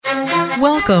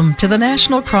Welcome to the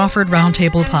National Crawford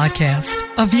Roundtable podcast,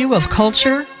 a view of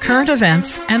culture, current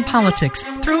events, and politics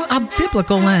through a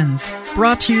biblical lens.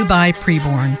 Brought to you by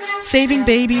Preborn, Saving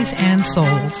Babies and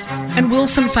Souls, and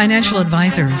Wilson Financial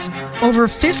Advisors. Over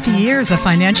 50 years of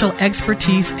financial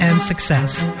expertise and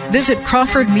success. Visit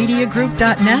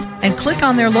crawfordmediagroup.net and click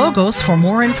on their logos for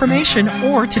more information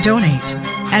or to donate.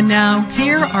 And now,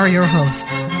 here are your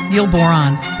hosts, Neil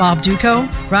Boron, Bob Duco,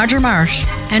 Roger Marsh,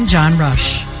 and John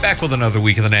Rush. Back with another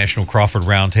week of the National Crawford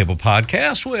Roundtable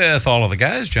podcast with all of the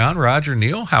guys, John, Roger,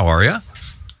 Neil. How are you?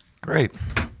 Great.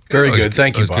 Very good.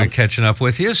 Thank you, Bob. Good catching up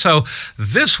with you. So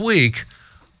this week,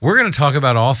 we're going to talk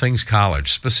about all things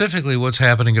college, specifically what's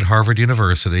happening at Harvard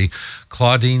University.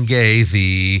 Claudine Gay,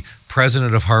 the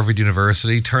president of Harvard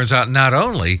University, turns out not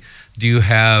only do you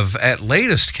have, at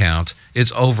latest count,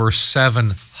 it's over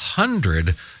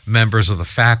 700 members of the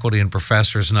faculty and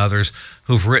professors and others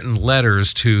who've written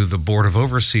letters to the Board of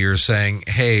Overseers saying,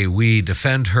 hey, we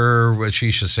defend her,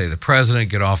 she should say the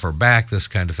president, get off her back, this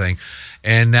kind of thing.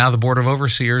 And now the Board of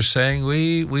Overseers saying,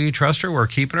 we trust her, we're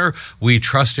keeping her, we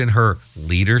trust in her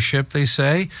leadership, they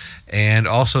say, and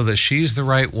also that she's the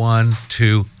right one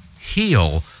to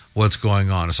heal what's going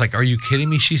on. It's like, are you kidding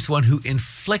me? She's the one who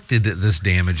inflicted this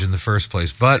damage in the first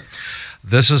place. But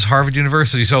this is Harvard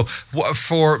University. So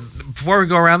before we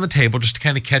go around the table, just to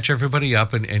kind of catch everybody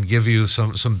up and give you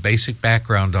some basic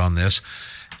background on this,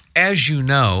 as you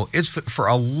know, it's for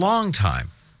a long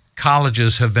time,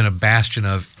 colleges have been a bastion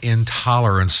of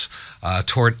intolerance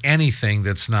toward anything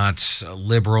that's not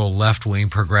liberal, left-wing,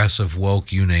 progressive,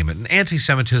 woke, you name it. And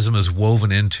anti-Semitism is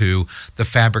woven into the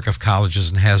fabric of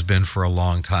colleges and has been for a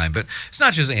long time. But it's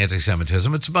not just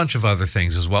anti-Semitism, it's a bunch of other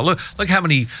things as well. Look how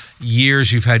many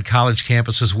years you've had college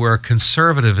campuses where a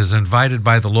conservative is invited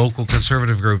by the local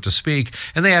conservative group to speak,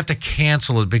 and they have to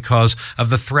cancel it because of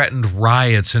the threatened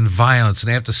riots and violence, and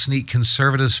they have to sneak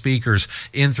conservative speakers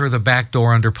in through the back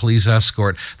door under police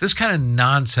escort. This kind of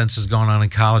nonsense has gone on in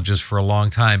colleges for a long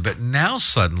time. But now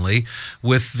suddenly,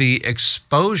 with the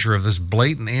exposure of this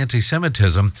blatant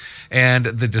anti-Semitism and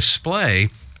the display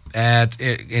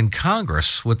in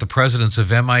Congress with the presidents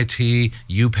of MIT,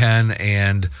 UPenn,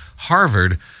 and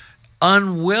Harvard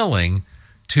unwilling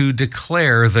to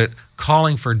declare that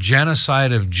calling for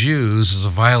genocide of Jews is a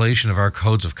violation of our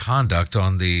codes of conduct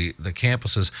on the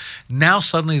campuses, now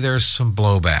suddenly there's some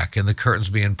blowback and the curtain's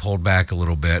being pulled back a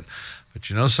little bit. But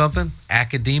you know something?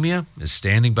 Academia is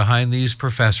standing behind these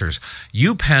professors.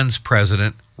 UPenn's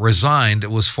president resigned,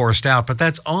 was forced out, but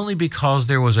that's only because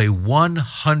there was a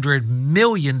 $100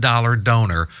 million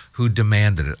donor who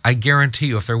demanded it. I guarantee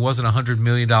you, if there wasn't a $100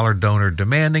 million donor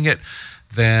demanding it,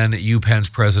 then UPenn's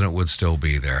president would still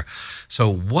be there. So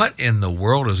what in the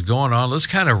world is going on? Let's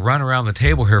kind of run around the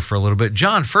table here for a little bit.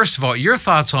 John, first of all, your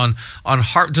thoughts on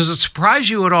Harvard. Does it surprise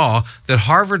you at all that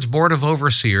Harvard's Board of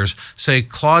Overseers say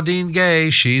Claudine Gay,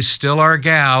 she's still our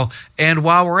gal, and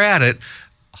while we're at it,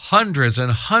 hundreds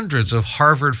and hundreds of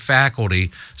Harvard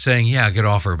faculty saying, yeah, get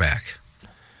off her back?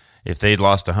 If they'd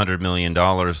lost $100 million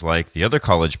like the other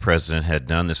college president had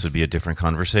done, this would be a different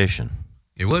conversation.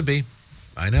 It would be.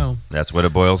 I know. That's what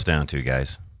it boils down to,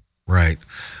 guys. Right.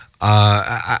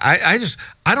 I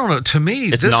don't know. To me,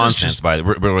 it's this nonsense. is just, By the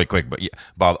way, really quick, but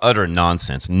Bob, utter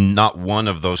nonsense. Not one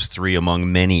of those three,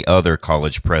 among many other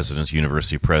college presidents,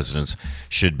 university presidents,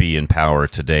 should be in power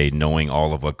today, knowing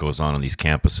all of what goes on these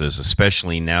campuses.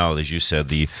 Especially now, as you said,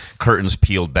 the curtains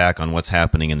peeled back on what's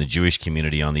happening in the Jewish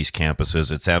community on these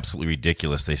campuses. It's absolutely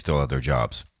ridiculous. They still have their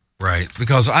jobs. Right,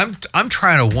 because I'm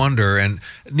trying to wonder, and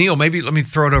Neil, maybe let me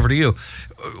throw it over to you.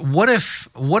 What if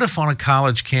on a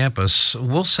college campus,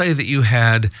 we'll say that you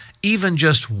had even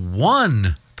just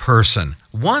one person,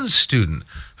 one student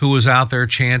who was out there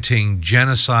chanting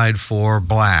genocide for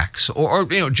blacks or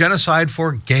genocide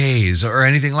for gays or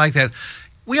anything like that?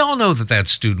 We all know that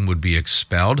student would be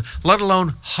expelled, let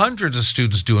alone hundreds of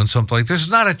students doing something like this. There's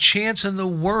not a chance in the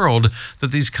world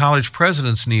that these college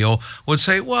presidents, Neil, would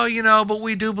say, well, but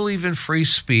we do believe in free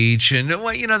speech, and,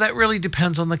 well, that really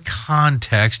depends on the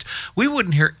context. We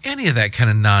wouldn't hear any of that kind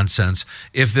of nonsense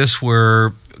if this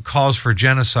were calls for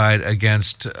genocide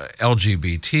against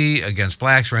LGBT, against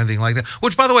blacks, or anything like that,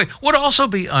 which, by the way, would also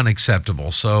be unacceptable.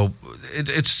 So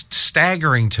it's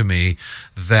staggering to me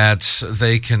that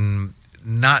they can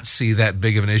not see that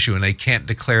big of an issue, and they can't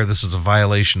declare this as a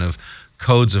violation of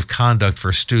codes of conduct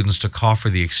for students to call for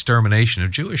the extermination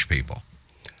of Jewish people.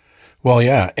 Well,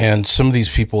 yeah, and some of these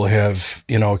people have,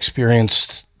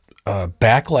 experienced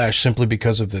backlash simply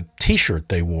because of the T-shirt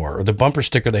they wore or the bumper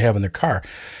sticker they have in their car.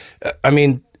 I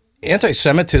mean,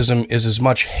 anti-Semitism is as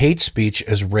much hate speech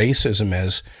as racism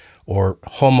is, or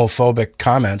homophobic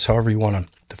comments, however you want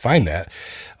to define that.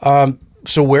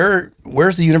 So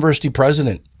where's the university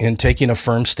president in taking a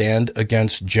firm stand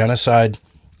against genocide,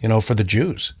 for the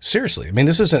Jews? Seriously. I mean,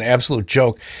 this is an absolute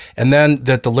joke. And then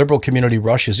that the liberal community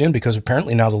rushes in because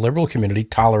apparently now the liberal community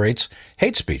tolerates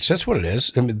hate speech. That's what it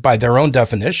is. I mean, by their own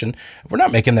definition. We're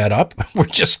not making that up. We're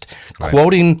just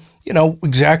quoting,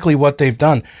 exactly what they've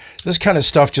done. This kind of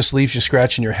stuff just leaves you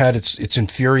scratching your head. It's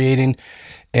infuriating.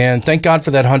 And thank God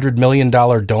for that $100 million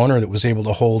donor that was able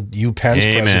to hold Penn's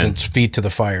president's feet to the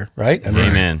fire, right? I mean,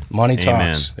 Amen. Money Amen.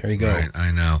 talks. There you go. Right,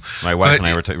 I know. My wife and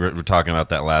I were talking about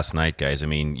that last night, guys. I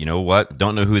mean, you know what?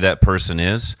 Don't know who that person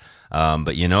is,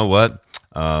 but you know what?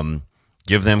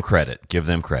 Give them credit. Give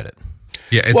them credit.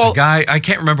 Yeah, it's a guy. I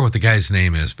can't remember what the guy's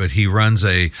name is, but he runs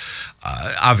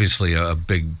obviously a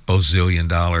big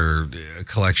bazillion-dollar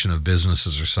collection of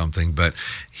businesses or something. But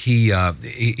he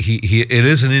it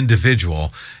is an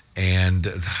individual, and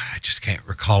I just can't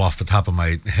recall off the top of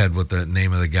my head what the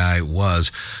name of the guy was.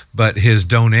 But his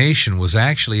donation was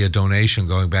actually a donation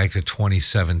going back to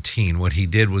 2017. What he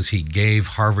did was he gave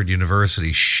Harvard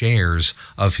University shares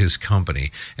of his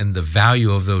company, and the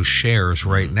value of those shares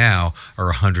right now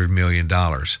are $100 million.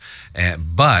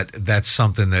 But that's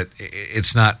something that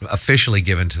it's not officially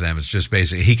given to them. It's just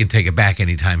basically he can take it back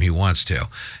anytime he wants to.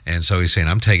 And so he's saying,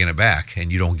 I'm taking it back, and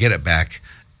you don't get it back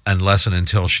unless and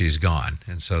until she's gone.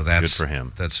 And so that's good for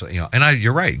him. That's, and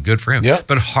you're right. Good for him. Yep.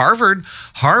 But Harvard,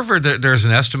 there's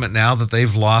an estimate now that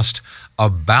they've lost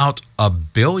about $1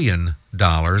 billion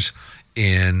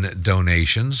in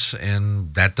donations,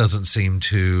 and that doesn't seem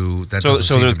to. So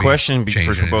the question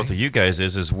for both of you guys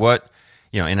is what,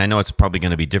 and I know it's probably going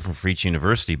to be different for each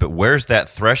university, but where's that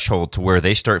threshold to where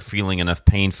they start feeling enough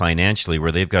pain financially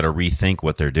where they've got to rethink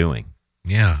what they're doing?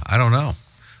 Yeah, I don't know.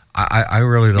 I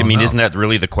really don't know. I mean, isn't that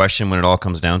really the question when it all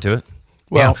comes down to it?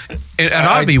 Well, it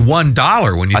ought to be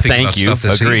 $1 when you think about stuff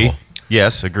that's agree. evil.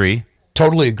 Yes, agree.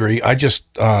 Totally agree. I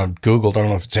just Googled, I don't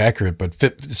know if it's accurate, but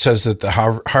it says that the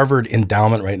Harvard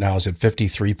endowment right now is at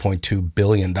 $53.2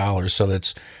 billion. So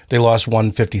they lost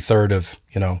 1/53 of,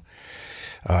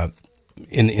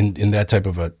 in that type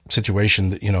of a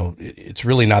situation, it's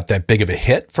really not that big of a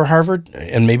hit for Harvard,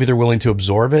 and maybe they're willing to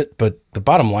absorb it. But the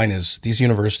bottom line is these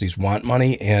universities want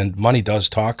money, and money does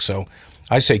talk. So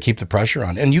I say keep the pressure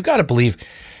on. And you got to believe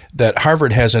that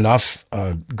Harvard has enough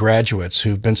graduates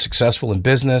who've been successful in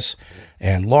business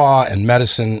and law and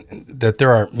medicine that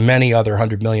there are many other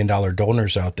 $100 million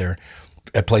donors out there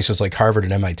at places like Harvard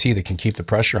and MIT that can keep the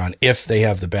pressure on if they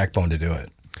have the backbone to do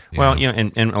it. Well,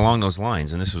 and along those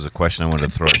lines, and this was a question I wanted to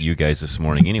throw at you guys this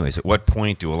morning anyways, at what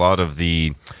point do a lot of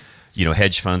the,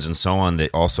 hedge funds and so on that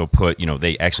also put,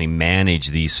 they actually manage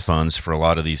these funds for a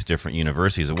lot of these different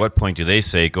universities, at what point do they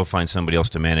say, go find somebody else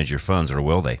to manage your funds, or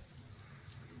will they?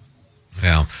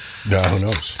 Yeah. No, who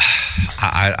knows?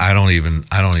 I don't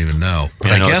even know.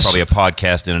 But I know guess it's probably a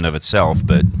podcast in and of itself,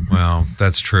 but well,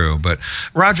 that's true. But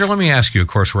Roger, let me ask you. Of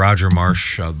course, Roger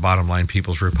Marsh, Bottom Line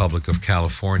People's Republic of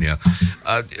California.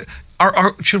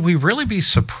 Should we really be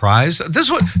surprised? This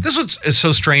is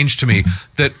so strange to me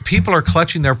that people are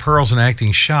clutching their pearls and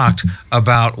acting shocked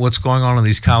about what's going on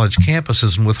these college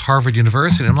campuses and with Harvard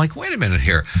University. I'm like, wait a minute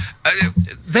here.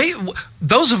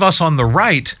 Those of us on the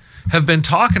right have been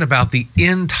talking about the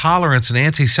intolerance and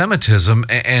anti-Semitism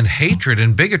and hatred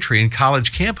and bigotry in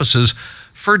college campuses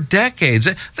for decades.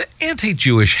 The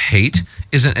anti-Jewish hate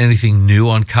isn't anything new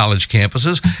on college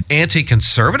campuses.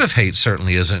 Anti-conservative hate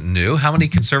certainly isn't new. How many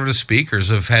conservative speakers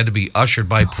have had to be ushered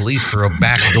by police through a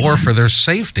back door for their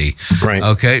safety? Right.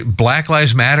 Okay. Black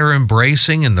Lives Matter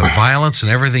embracing and the violence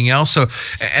and everything else. So,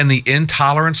 and the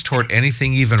intolerance toward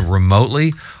anything even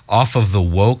remotely off of the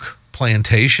woke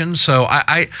plantation. So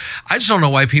I just don't know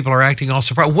why people are acting all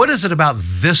surprised. What is it about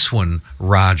this one,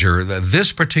 Roger,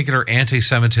 this particular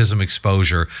anti-Semitism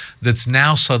exposure that's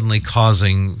now suddenly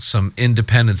causing some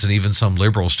independents and even some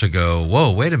liberals to go,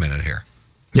 whoa, wait a minute here?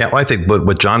 Yeah, well, I think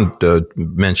what John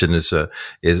mentioned is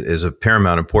of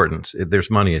paramount importance. There's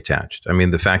money attached. I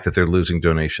mean, the fact that they're losing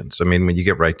donations. I mean, when you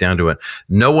get right down to it,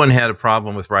 no one had a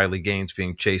problem with Riley Gaines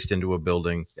being chased into a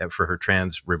building for her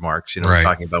trans remarks, right,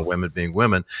 talking about women being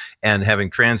women, and having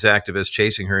trans activists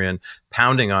chasing her in,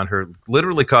 pounding on her,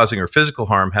 literally causing her physical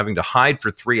harm, having to hide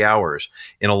for 3 hours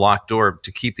in a locked door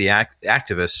to keep the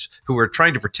activists who were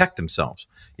trying to protect themselves,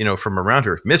 from around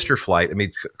her, missed her flight. I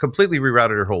mean, completely rerouted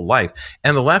her whole life.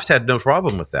 And the left had no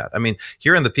problem with that. I mean,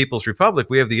 here in the People's Republic,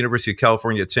 we have the University of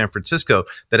California at San Francisco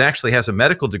that actually has a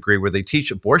medical degree where they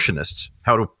teach abortionists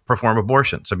how to perform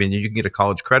abortions. I mean, you can get a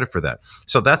college credit for that.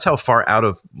 So that's how far out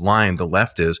of line the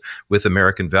left is with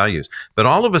American values. But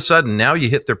all of a sudden, now you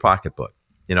hit their pocketbook.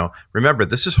 Remember,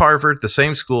 this is Harvard, the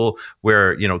same school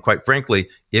where, quite frankly,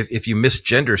 if you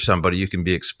misgender somebody, you can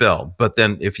be expelled. But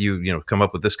then if you come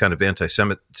up with this kind of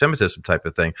anti-Semitism type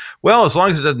of thing, well, as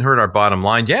long as it doesn't hurt our bottom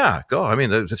line, yeah, go. I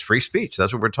mean, it's free speech.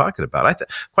 That's what we're talking about.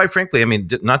 Quite frankly, I mean,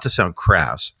 not to sound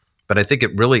crass, but I think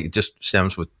it really just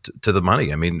stems to the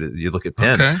money. I mean, you look at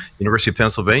Penn, University of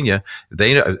Pennsylvania,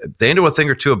 they know a thing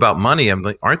or two about money. I'm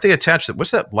like, aren't they attached to,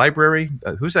 what's that library?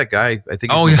 Who's that guy? I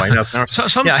think he's in the White House now.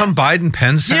 Some Biden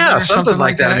Penn Center or something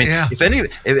like that. I mean, yeah.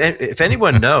 if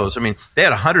anyone knows, I mean, they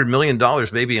had $100 million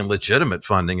maybe in legitimate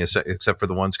funding, except for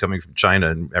the ones coming from China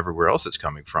and everywhere else it's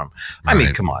coming from. I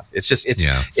mean, come on. It's just,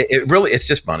 it really, it's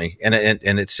just money. And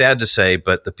it's sad to say,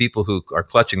 but the people who are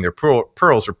clutching their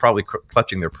pearls are probably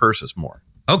clutching their purses more.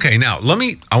 Okay, now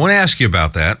I want to ask you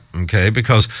about that, okay,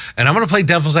 and I'm going to play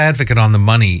devil's advocate on the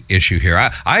money issue here.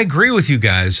 I agree with you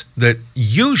guys that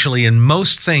usually in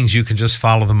most things you can just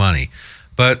follow the money,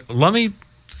 but let me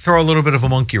throw a little bit of a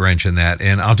monkey wrench in that,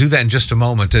 and I'll do that in just a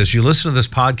moment. As you listen to this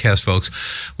podcast, folks,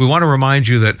 we want to remind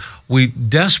you that we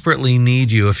desperately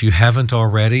need you, if you haven't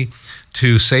already,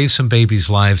 to save some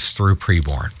babies' lives through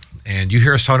preborn. And you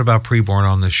hear us talk about preborn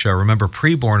on this show. Remember,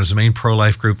 preborn is the main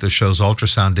pro-life group that shows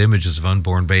ultrasound images of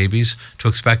unborn babies to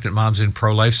expectant moms in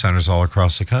pro-life centers all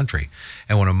across the country.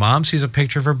 And when a mom sees a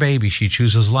picture of her baby, she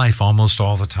chooses life almost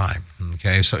all the time.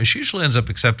 Okay, so she usually ends up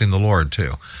accepting the Lord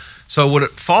too. So what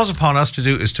it falls upon us to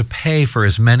do is to pay for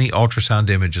as many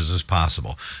ultrasound images as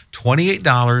possible.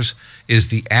 $28 is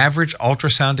the average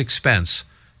ultrasound expense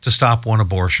to stop one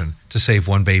abortion, to save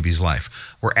one baby's life.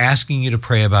 We're asking you to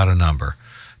pray about a number.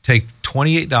 Take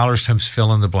 $28 times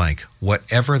fill in the blank,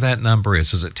 whatever that number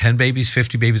is. Is it 10 babies,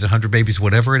 50 babies, 100 babies,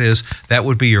 whatever it is? That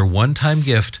would be your one-time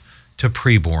gift to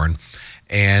preborn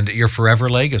and your forever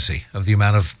legacy of the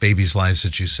amount of babies' lives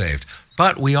that you saved.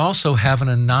 But we also have an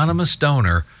anonymous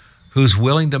donor who's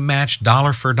willing to match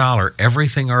dollar for dollar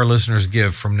everything our listeners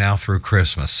give from now through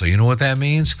Christmas. So you know what that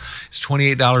means? It's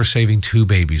 $28 saving two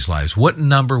babies' lives. What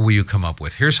number will you come up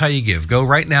with? Here's how you give. Go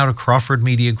right now to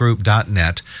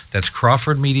crawfordmediagroup.net. That's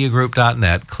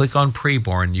crawfordmediagroup.net. Click on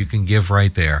preborn. You can give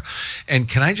right there. And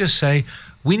can I just say,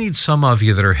 we need some of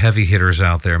you that are heavy hitters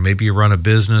out there. Maybe you run a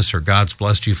business or God's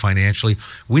blessed you financially.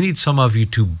 We need some of you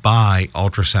to buy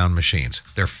ultrasound machines.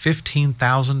 They're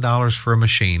 $15,000 for a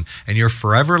machine, and your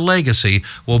forever legacy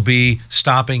will be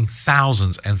stopping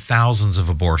thousands and thousands of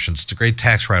abortions. It's a great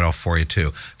tax write-off for you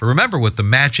too. But remember, with the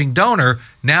matching donor,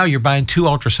 now you're buying two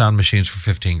ultrasound machines for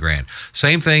 $15,000.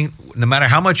 Same thing, no matter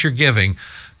how much you're giving,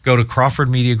 go to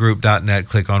crawfordmediagroup.net,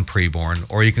 click on preborn,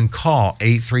 or you can call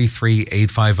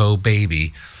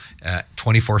 833-850-BABY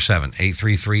 24/7,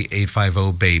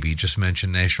 833-850-BABY. Just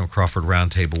mention National Crawford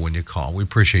Roundtable when you call. We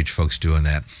appreciate you folks doing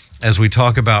that. As we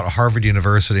talk about Harvard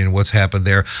University and what's happened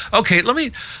there, okay, let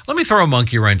me throw a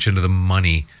monkey wrench into the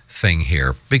money thing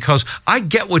here, because I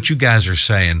get what you guys are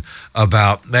saying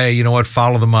about, hey, you know what,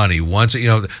 follow the money. Once,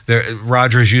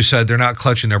 Roger, as you said, they're not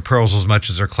clutching their pearls as much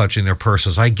as they're clutching their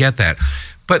purses. I get that.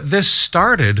 But this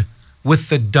started with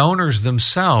the donors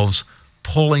themselves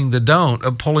pulling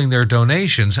their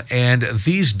donations, and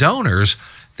these donors,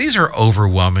 these are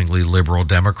overwhelmingly liberal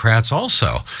Democrats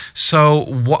also. So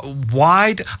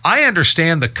why? I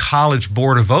understand the College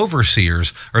Board of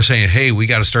Overseers are saying, hey, we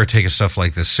got to start taking stuff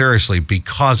like this seriously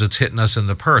because it's hitting us in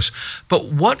the purse. But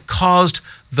what caused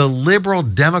the liberal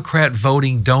Democrat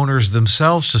voting donors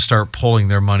themselves to start pulling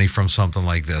their money from something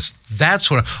like this? That's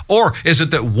what. Or is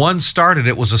it that one started,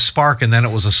 it was a spark, and then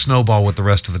it was a snowball with the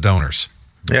rest of the donors?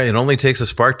 Yeah, it only takes a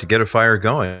spark to get a fire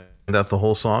going. That's the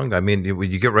whole song. I mean,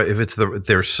 you get right, if it's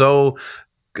they're so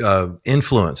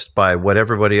influenced by what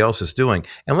everybody else is doing.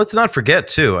 And let's not forget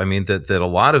too, I mean, that a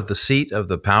lot of the seat of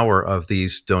the power of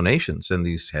these donations and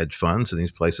these hedge funds and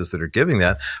these places that are giving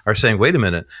that are saying, wait a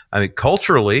minute, I mean,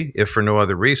 culturally, if for no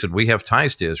other reason, we have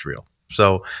ties to Israel.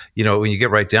 So, when you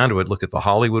get right down to it, look at the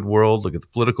Hollywood world, look at the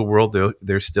political world,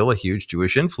 there's still a huge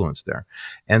Jewish influence there.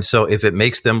 And so if it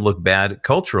makes them look bad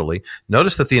culturally,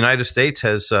 notice that the United States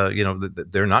has,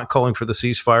 they're not calling for the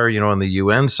ceasefire. On the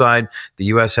UN side, the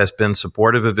U.S. has been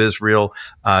supportive of Israel,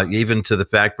 even to the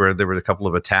fact where there were a couple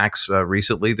of attacks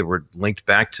recently that were linked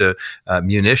back to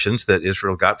munitions that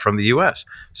Israel got from the U.S.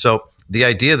 So the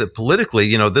idea that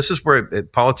politically, this is where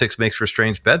politics makes for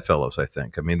strange bedfellows, I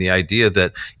think. I mean, the idea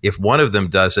that if one of them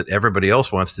does it, everybody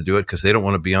else wants to do it because they don't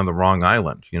want to be on the wrong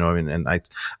island. And I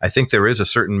think there is a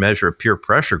certain measure of peer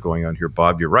pressure going on here,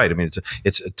 Bob. You're right. I mean,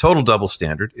 it's a total double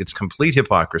standard. It's complete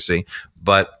hypocrisy.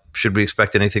 But should we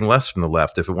expect anything less from the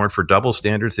left? If it weren't for double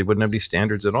standards, they wouldn't have any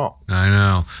standards at all. I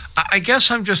know. I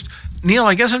guess I'm just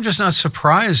not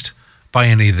surprised by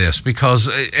any of this because,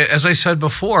 as I said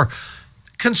before,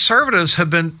 conservatives have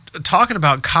been talking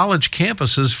about college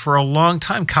campuses for a long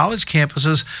time. College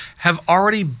campuses have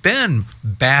already been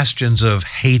bastions of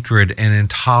hatred and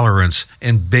intolerance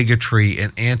and bigotry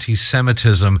and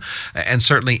anti-Semitism and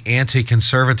certainly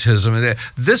anti-conservatism.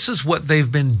 This is what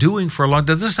they've been doing for a long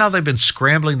time. This is how they've been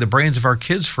scrambling the brains of our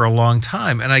kids for a long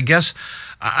time. And I guess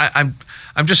I'm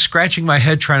just scratching my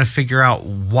head trying to figure out,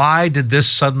 why did this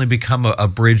suddenly become a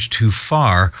bridge too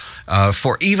far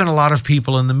for even a lot of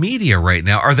people in the media right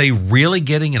now? Are they really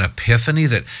getting an epiphany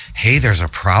that, hey, there's a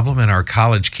problem in our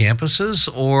college campuses?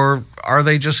 Or are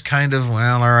they just kind of,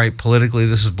 well, all right, politically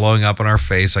this is blowing up in our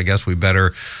face, I guess we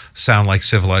better sound like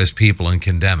civilized people and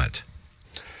condemn it?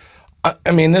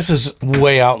 I mean, this is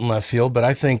way out in left field, but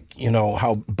I think,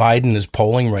 how Biden is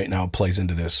polling right now plays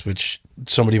into this, which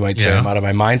somebody might say I'm out of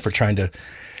my mind for trying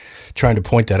to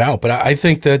point that out. But I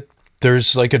think that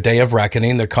there's like a day of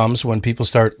reckoning that comes when people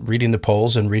start reading the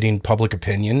polls and reading public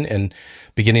opinion and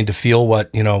beginning to feel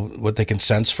what they can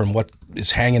sense from what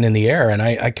is hanging in the air. And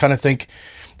I kind of think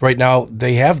right now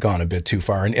they have gone a bit too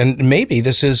far. And maybe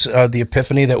this is the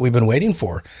epiphany that we've been waiting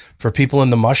for people in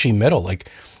the mushy middle. Like,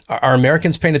 are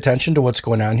Americans paying attention to what's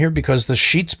going on here? Because the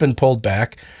sheet's been pulled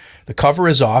back, the cover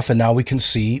is off, and now we can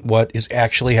see what is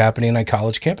actually happening on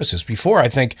college campuses. Before, I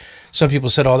think some people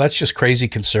said, oh, that's just crazy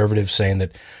conservatives saying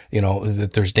that,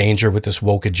 that there's danger with this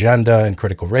woke agenda and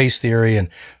critical race theory and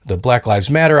the Black Lives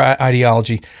Matter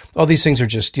ideology. All these things are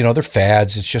just, they're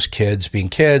fads. It's just kids being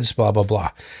kids, blah, blah,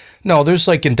 blah. No, there's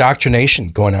like indoctrination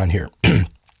going on here.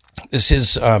 This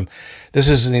is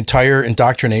the entire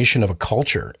indoctrination of a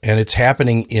culture, and it's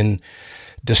happening in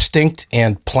distinct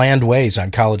and planned ways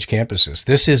on college campuses.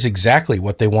 This is exactly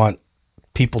what they want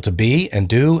people to be and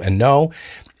do and know.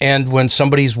 And when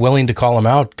somebody's willing to call them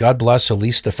out, God bless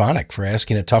Elise Stefanik for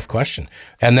asking a tough question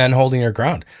and then holding her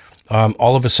ground.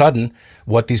 All of a sudden,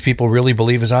 what these people really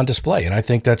believe is on display. And I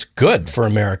think that's good for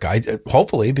America,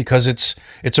 hopefully, because it's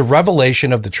a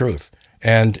revelation of the truth.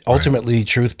 And ultimately,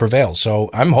 truth prevails.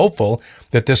 So I'm hopeful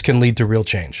that this can lead to real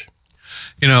change.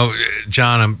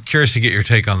 John, I'm curious to get your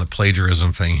take on the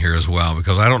plagiarism thing here as well,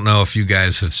 because I don't know if you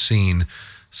guys have seen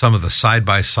some of the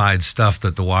side-by-side stuff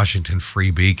that the Washington Free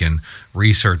Beacon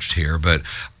researched here, but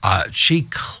she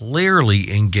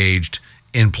clearly engaged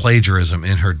in plagiarism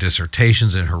in her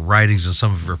dissertations, in her writings, in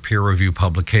some of her peer-reviewed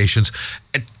publications,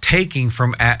 taking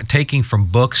from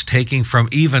books, taking from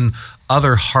even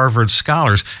other Harvard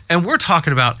scholars. And we're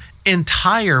talking about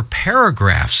entire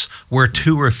paragraphs where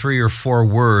 2 or 3 or 4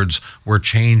 words were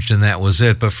changed and that was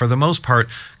it. But for the most part,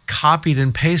 copied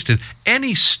and pasted.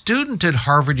 Any student at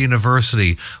Harvard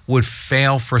University would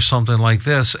fail for something like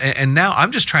this. And now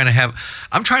I'm trying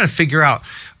to figure out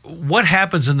what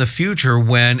happens in the future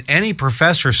when any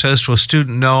professor says to a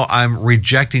student, no, I'm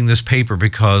rejecting this paper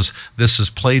because this is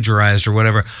plagiarized or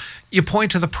whatever. You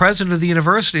point to the president of the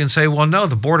university and say, well, no,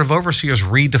 the Board of Overseers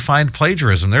redefined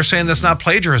plagiarism. They're saying that's not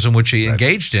plagiarism, which he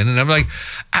engaged in. And I'm like,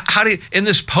 in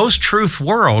this post-truth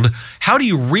world, how do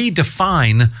you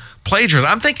redefine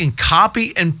plagiarism? I'm thinking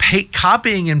copying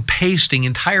and pasting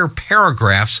entire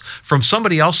paragraphs from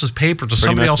somebody else's paper to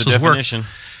somebody else's work.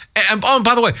 And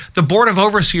by the way, the Board of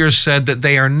Overseers said that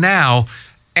they are now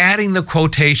adding the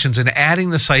quotations and adding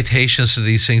the citations to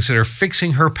these things that are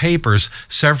fixing her papers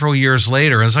several years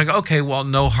later. And it's like, okay, well,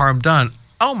 no harm done.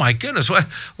 Oh, my goodness. What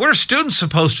are students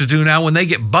supposed to do now when they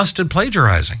get busted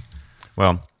plagiarizing?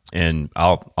 Well, and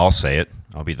I'll say it.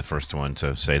 I'll be the first one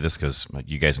to say this because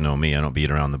you guys know me. I don't beat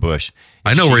around the bush.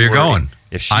 I know where you're going.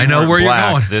 If she were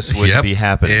black, this wouldn't be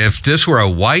happening. If this were a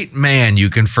white man, you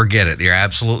can forget it. You're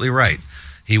absolutely right.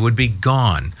 He would be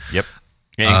gone. Yep.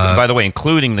 And by the way,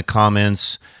 including the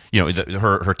comments,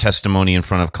 her testimony in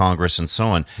front of Congress and so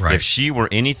on. Right. If she were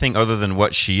anything other than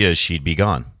what she is, she'd be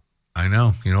gone. I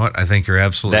know. You know what? I think you're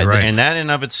absolutely right. And that in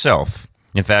of itself,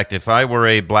 in fact, if I were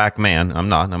a black man, I'm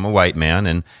not. I'm a white man,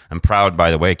 and I'm proud,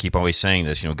 by the way. I keep always saying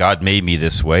this. God made me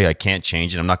this way. I can't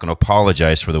change it. I'm not going to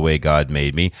apologize for the way God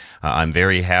made me. I'm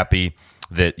very happy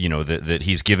that, that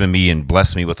He's given me and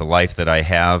blessed me with the life that I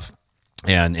have.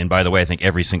 And by the way, I think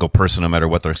every single person, no matter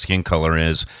what their skin color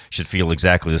is, should feel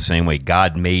exactly the same way.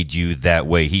 God made you that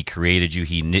way. He created you.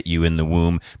 He knit you in the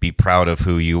womb. Be proud of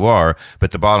who you are. But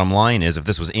the bottom line is, if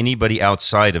this was anybody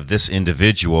outside of this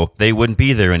individual, they wouldn't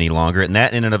be there any longer. And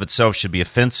that in and of itself should be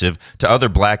offensive to other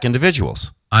black individuals.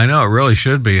 I know, it really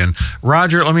should be. And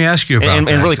Roger, let me ask you about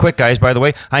that. And really quick, guys, by the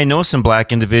way, I know some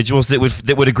black individuals that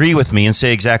would agree with me and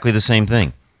say exactly the same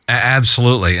thing.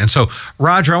 Absolutely. And so,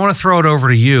 Roger, I want to throw it over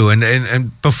to you.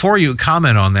 And before you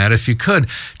comment on that, if you could,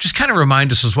 just kind of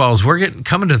remind us as well, as we're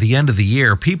coming to the end of the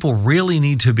year, people really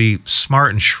need to be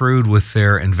smart and shrewd with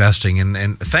their investing.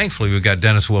 And thankfully, we've got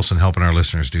Dennis Wilson helping our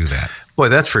listeners do that. Boy,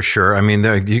 that's for sure. I mean,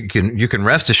 you can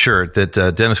rest assured that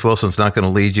Dennis Wilson's not going to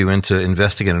lead you into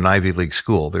investing in an Ivy League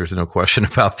school. There's no question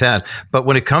about that. But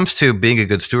when it comes to being a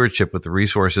good stewardship with the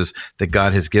resources that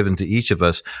God has given to each of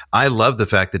us, I love the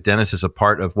fact that Dennis is a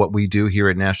part of what we do here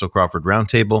at National Crawford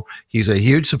Roundtable. He's a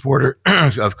huge supporter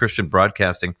of Christian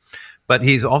broadcasting. But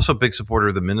he's also a big supporter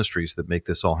of the ministries that make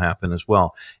this all happen as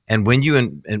well. And when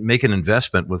you make an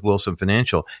investment with Wilson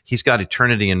Financial, he's got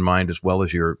eternity in mind as well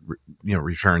as your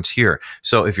returns here.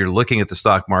 So if you're looking at the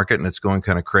stock market and it's going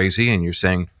kind of crazy and you're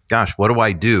saying, gosh, what do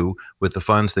I do with the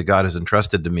funds that God has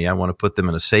entrusted to me? I want to put them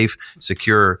in a safe,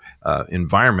 secure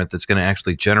environment that's going to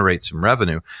actually generate some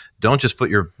revenue. Don't just put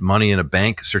your money in a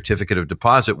bank certificate of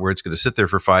deposit where it's going to sit there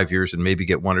for 5 years and maybe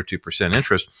get 1 or 2%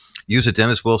 interest. Use a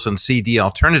Dennis Wilson CD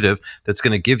alternative that's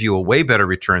going to give you a way better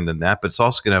return than that, but it's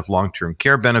also going to have long-term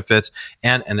care benefits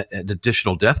and an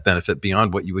additional death benefit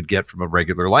beyond what you would get from a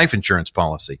regular life insurance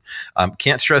policy.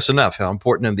 Can't stress enough how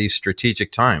important in these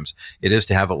strategic times it is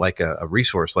to have it like a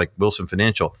resource like Wilson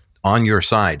Financial on your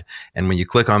side. And when you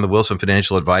click on the Wilson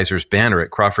Financial Advisors banner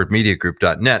at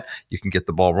crawfordmediagroup.net, you can get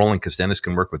the ball rolling because Dennis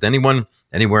can work with anyone,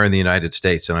 anywhere in the United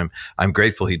States. And I'm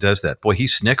grateful he does that. Boy,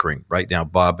 he's snickering right now,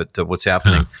 Bob, at what's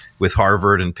happening with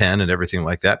Harvard and Penn and everything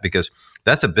like that, because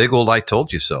that's a big old I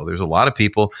told you so. There's a lot of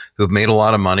people who have made a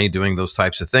lot of money doing those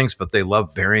types of things, but they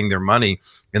love burying their money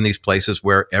in these places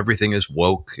where everything is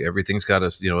woke, everything's got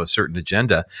a certain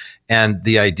agenda. And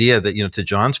the idea that, to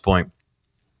John's point,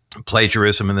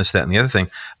 plagiarism and this, that, and the other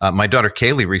thing. My daughter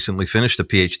Kaylee recently finished a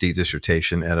PhD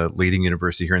dissertation at a leading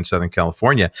university here in Southern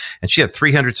California, and she had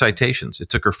 300 citations. It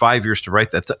took her 5 years to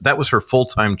write that. That was her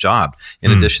full-time job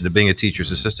in addition to being a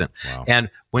teacher's assistant. Wow. And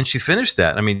when she finished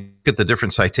that, I mean, look at the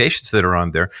different citations that are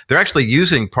on there. They're actually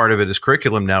using part of it as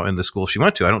curriculum now in the school she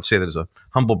went to. I don't say that as a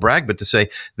humble brag, but to say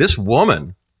this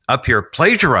woman up here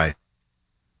plagiarized,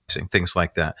 things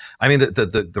like that. I mean,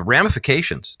 the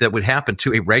ramifications that would happen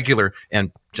to a regular,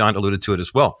 and John alluded to it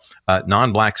as well,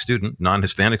 non-Black student,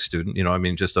 non-Hispanic student,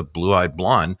 just a blue-eyed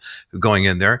blonde going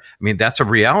in there. I mean, that's a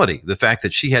reality. The fact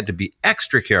that she had to be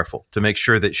extra careful to make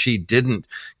sure that she didn't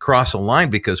cross a line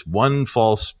because one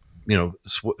false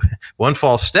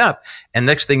step, and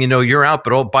next thing you know, you're out.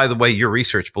 But, oh, by the way, your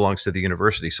research belongs to the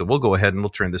university. So we'll go ahead and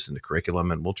we'll turn this into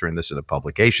curriculum and we'll turn this into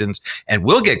publications and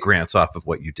we'll get grants off of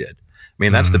what you did. I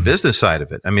mean, that's the business side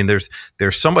of it. I mean, there's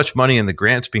so much money in the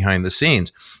grants behind the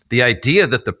scenes. The idea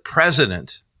that the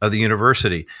president of the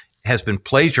university has been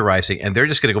plagiarizing and they're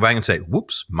just going to go back and say,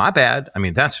 whoops, my bad. I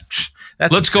mean, that's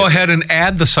let's insane. Go ahead and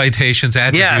add the citations,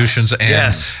 attributions,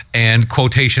 and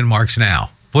quotation marks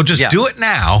now. We'll just do it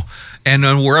now. And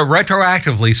then we're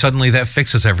retroactively, suddenly that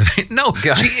fixes everything. No,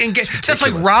 that's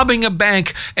like robbing a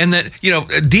bank and that,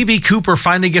 D.B. Cooper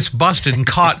finally gets busted and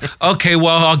caught. Okay,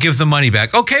 well, I'll give the money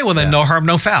back. Okay, well, then no harm,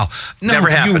 no foul. No,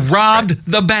 never happened. You robbed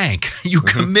the bank. You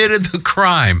committed the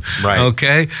crime. Right.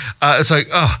 Okay? It's like,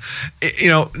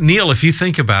 Neil, if you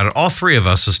think about it, all four of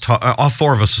us as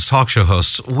talk show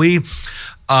hosts, we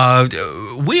have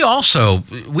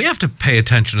to pay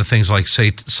attention to things like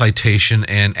citation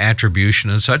and attribution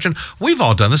and such. And we've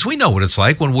all done this. We know what it's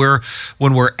like when we're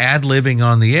ad-libbing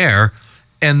on the air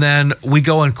and then we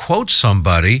go and quote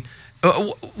somebody.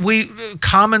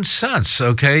 Common sense,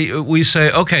 okay? We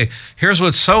say, okay, here's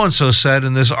what so-and-so said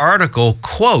in this article,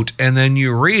 quote, and then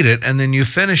you read it, and then you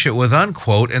finish it with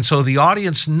unquote, and so the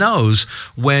audience knows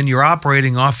when you're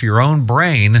operating off your own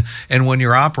brain and when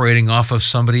you're operating off of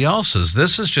somebody else's.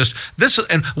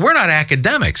 And we're not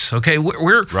academics, okay?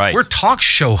 We're talk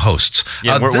show hosts.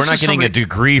 Yeah, we're not getting a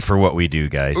degree for what we do,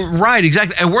 guys. Right,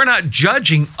 exactly, and we're not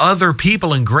judging other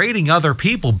people and grading other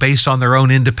people based on their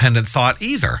own independent thought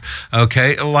either.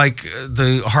 Okay, like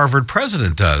the Harvard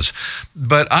president does.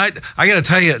 But I got to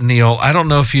tell you, Neil, I don't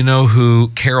know if you know who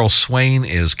Carol Swain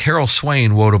is. Carol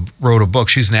Swain wrote a book.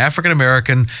 She's an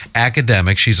African-American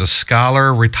academic. She's a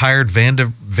scholar, retired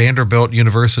Vanderbilt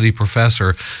University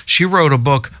professor. She wrote a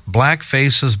book, Black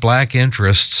Faces, Black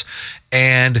Interests,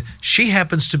 and she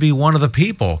happens to be one of the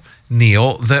people,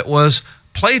 Neil, that was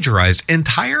plagiarized.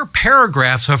 Entire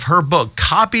paragraphs of her book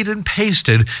copied and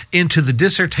pasted into the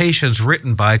dissertations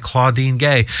written by Claudine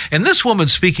Gay. And this woman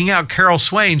speaking out, Carol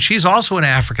Swain, she's also an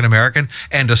African-American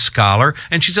and a scholar.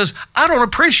 And she says, I don't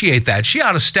appreciate that. She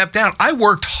ought to step down. I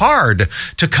worked hard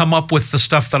to come up with the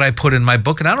stuff that I put in my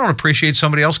book, and I don't appreciate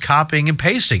somebody else copying and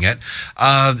pasting it.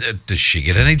 Does she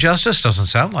get any justice? Doesn't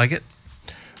sound like it.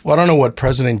 Well, I don't know what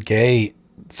President Gay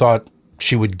thought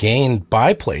she would gain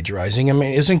by plagiarizing. I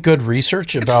mean, isn't good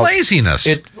research about... It's laziness.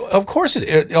 Of course,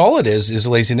 all it is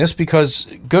laziness, because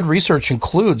good research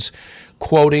includes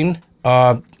quoting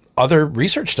other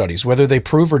research studies, whether they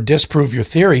prove or disprove your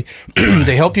theory.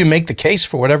 They help you make the case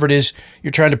for whatever it is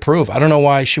you're trying to prove. I don't know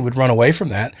why she would run away from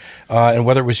that, and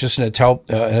whether it was just an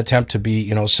attempt to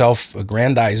be,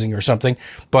 self-aggrandizing or something.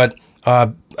 But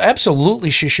absolutely,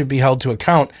 she should be held to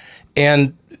account,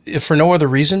 and if for no other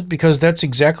reason, because that's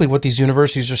exactly what these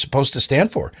universities are supposed to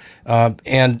stand for.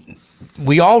 And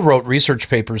we all wrote research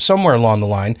papers somewhere along the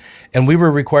line, and we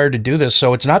were required to do this,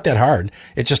 so it's not that hard.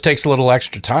 It just takes a little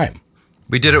extra time.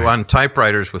 We did it on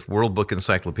typewriters with World Book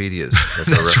encyclopedias.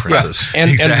 That's our references.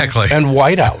 And, Exactly. And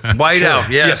whiteout. Whiteout,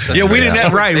 yes. Yeah, we didn't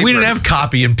have We didn't have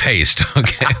copy and paste.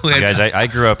 Okay, Guys, I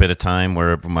grew up at a time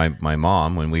where my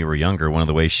mom, when we were younger, one of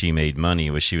the ways she made money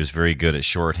was she was very good at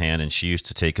shorthand, and she used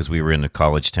to take, because we were in a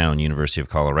college town, University of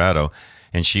Colorado,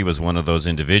 and she was one of those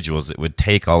individuals that would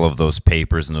take all of those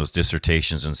papers and those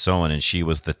dissertations and so on, and she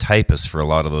was the typist for a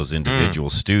lot of those individual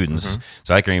students. Mm-hmm.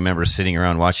 So I can remember sitting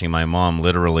around watching my mom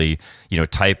literally,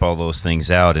 type all those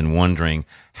things out and wondering,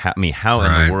 how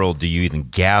in the world do you even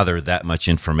gather that much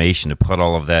information to put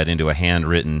all of that into a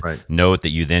handwritten note that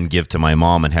you then give to my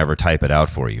mom and have her type it out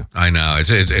for you? I know.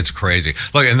 It's crazy.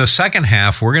 Look, in the second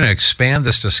half, we're going to expand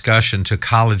this discussion to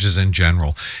colleges in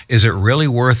general. Is it really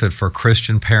worth it for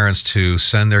Christian parents to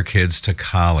send their kids to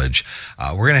college?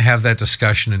 We're going to have that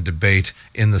discussion and debate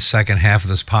in the second half of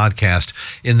this podcast.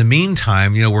 In the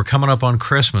meantime, we're coming up on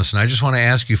Christmas, and I just want to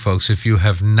ask you folks, if you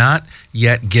have not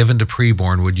yet given to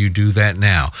Preborn, would you do that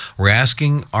now? We're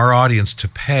asking our audience to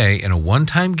pay in a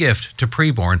one-time gift to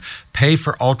Preborn, pay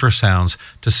for ultrasounds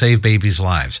to save babies'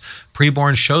 lives.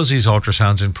 Preborn shows these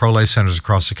ultrasounds in pro-life centers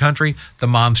across the country. The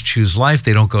moms choose life.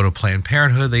 They don't go to Planned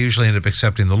Parenthood. They usually end up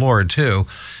accepting the Lord, too.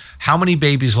 How many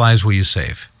babies' lives will you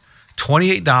save?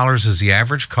 $28 is the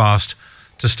average cost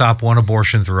to stop one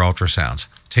abortion through ultrasounds.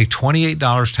 Take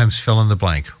 $28 times fill in the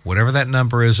blank, whatever that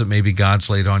number is that maybe God's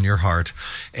laid on your heart,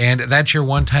 and that's your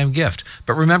one-time gift.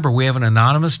 But remember, we have an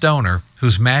anonymous donor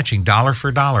who's matching dollar for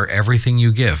dollar everything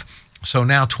you give. So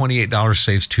now $28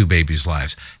 saves 2 babies'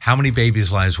 lives. How many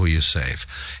babies' lives will you save?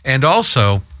 And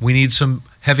also, we need some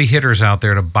heavy hitters out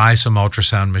there to buy some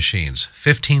ultrasound machines.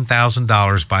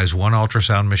 $15,000 buys one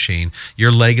ultrasound machine.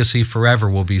 Your legacy forever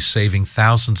will be saving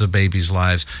thousands of babies'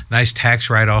 lives. Nice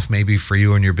tax write-off maybe for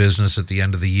you and your business at the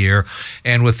end of the year.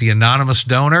 And with the anonymous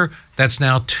donor, that's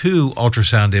now 2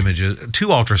 ultrasound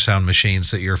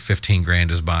machines that your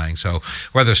 $15,000 is buying. So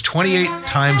whether it's 28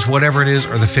 times whatever it is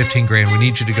or the $15,000, we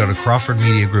need you to go to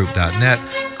crawfordmediagroup.net,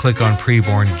 click on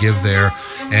Preborn, give there,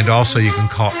 and also you can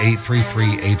call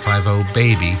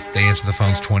 833-850-BABY. They answer the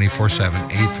phones 24/7,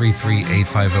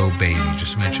 833-850-BABY.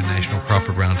 Just mention National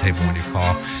Crawford Roundtable when you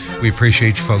call. We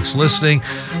appreciate you folks listening.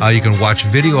 You can watch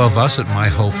video of us at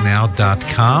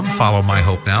myhopenow.com. Follow My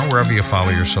Hope Now wherever you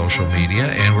follow your social media,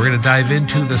 and we're going to dive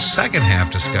into the second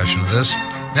half discussion of this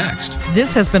next.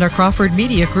 This has been a Crawford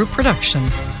Media Group production.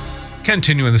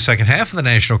 Continuing the second half of the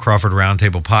National Crawford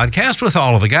Roundtable podcast with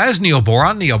all of the guys. Neil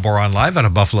Boron live out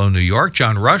of Buffalo, New York.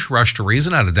 John Rush to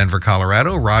Reason out of Denver,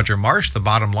 Colorado. Roger Marsh, the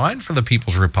bottom line for the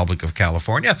People's Republic of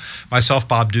California. Myself,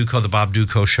 Bob Duco, the Bob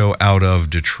Duco Show out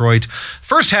of Detroit.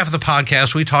 First half of the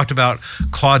podcast, we talked about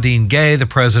Claudine Gay, the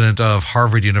president of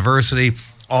Harvard University,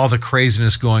 all the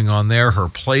craziness going on there, her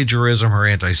plagiarism, her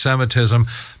anti-Semitism,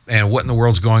 and what in the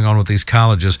world's going on with these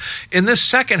colleges. In this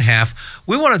second half,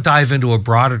 we want to dive into a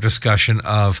broader discussion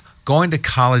of going to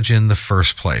college in the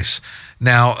first place.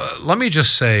 Now, let me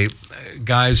just say,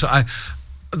 guys,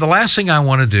 the last thing I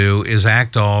want to do is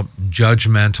act all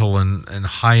judgmental and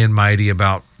high and mighty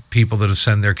about people that have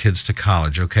sent their kids to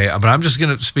college, okay? But I'm just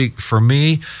going to speak for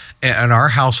me and our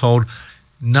household.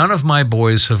 None of my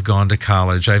boys have gone to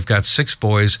college. I've got 6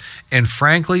 boys, and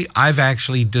frankly, I've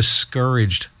actually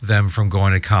discouraged them from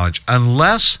going to college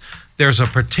unless there's a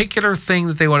particular thing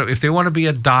that they want to, if they want to be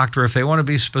a doctor, if they want to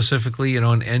be specifically,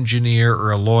 an engineer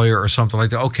or a lawyer or something like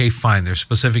that, okay, fine, there's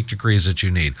specific degrees that you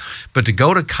need. But to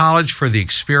go to college for the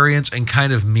experience and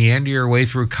kind of meander your way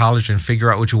through college and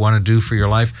figure out what you want to do for your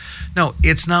life, no,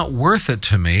 it's not worth it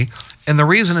to me. And the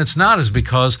reason it's not is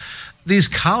because these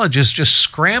colleges just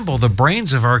scramble the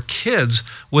brains of our kids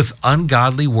with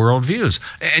ungodly worldviews.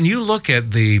 And you look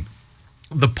at the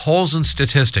polls and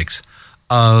statistics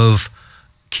of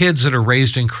kids that are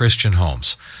raised in Christian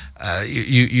homes.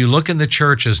 You look in the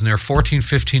churches and they're 14,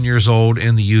 15 years old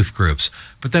in the youth groups,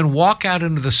 but then walk out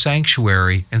into the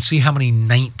sanctuary and see how many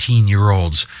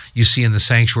 19-year-olds you see in the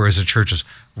sanctuaries of churches.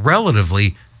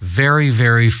 Relatively very,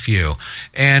 very few.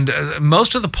 And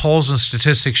most of the polls and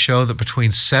statistics show that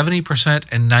between 70%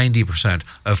 and 90%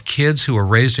 of kids who are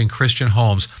raised in Christian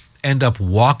homes end up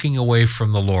walking away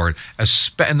from the Lord.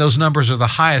 And those numbers are the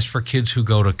highest for kids who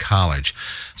go to college.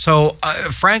 So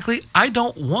frankly, I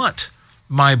don't want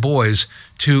my boys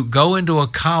to go into a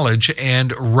college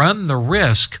and run the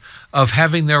risk of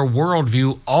having their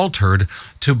worldview altered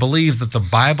to believe that the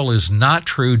Bible is not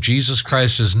true, Jesus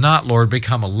Christ is not Lord,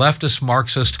 become a leftist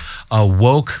Marxist, a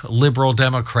woke liberal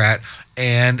Democrat,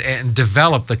 and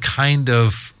develop the kind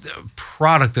of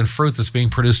product and fruit that's being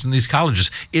produced in these colleges.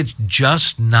 It's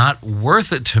just not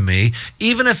worth it to me,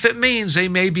 even if it means they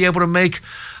may be able to make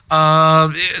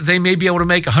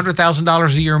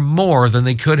 $100,000 a year more than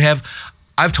they could have.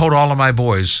 I've told all of my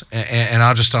boys, and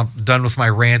I'm done with my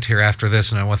rant here after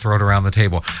this, and I want to throw it around the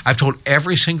table. I've told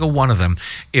every single one of them,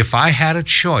 if I had a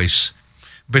choice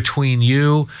between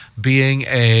you being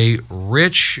a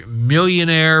rich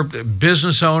millionaire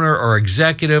business owner or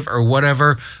executive or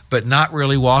whatever, but not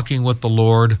really walking with the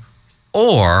Lord,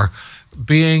 or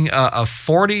being a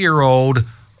 40-year-old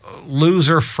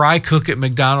loser fry cook at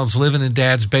McDonald's living in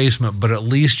dad's basement, but at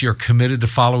least you're committed to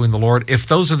following the Lord. If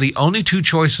those are the only two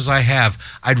choices I have,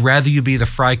 I'd rather you be the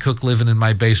fry cook living in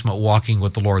my basement walking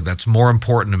with the Lord. That's more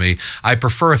important to me. I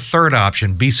prefer a third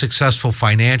option, be successful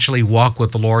financially, walk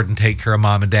with the Lord, and take care of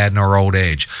mom and dad in our old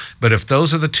age. But if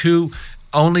those are the two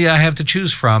only I have to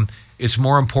choose from, it's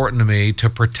more important to me to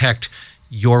protect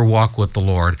your walk with the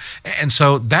Lord. And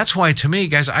so that's why, to me,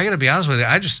 guys, I got to be honest with you,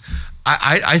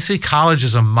 I see college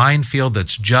as a minefield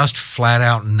that's just flat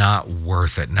out not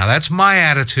worth it. Now, that's my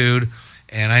attitude,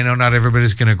 and I know not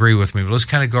everybody's going to agree with me, but let's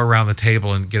kind of go around the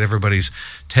table and get everybody's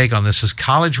take on this. Is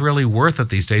college really worth it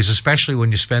these days, especially when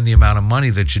you spend the amount of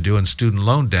money that you do in student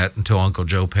loan debt until Uncle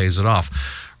Joe pays it off?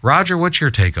 Roger, what's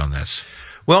your take on this?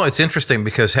 Well, it's interesting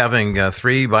because having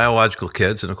three biological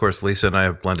kids, and of course, Lisa and I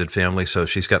have blended family, so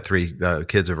she's got three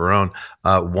kids of her own.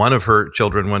 One of her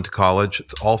children went to college.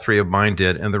 All three of mine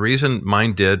did. And the reason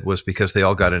mine did was because they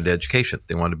all got into education.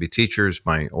 They wanted to be teachers.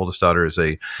 My oldest daughter is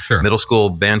a middle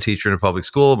school band teacher in a public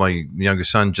school. My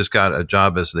youngest son just got a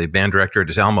job as the band director at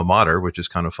his alma mater, which is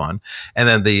kind of fun. And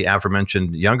then the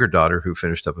aforementioned younger daughter who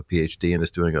finished up a PhD and is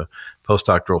doing a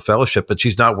postdoctoral fellowship, but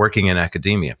she's not working in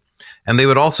academia. And they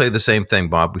would all say the same thing,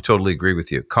 Bob. We totally agree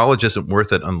with you. College isn't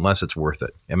worth it unless it's worth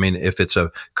it. I mean, if it's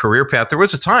a career path, there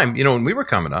was a time, when we were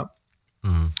coming up,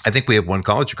 I think we have one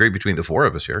college degree between the four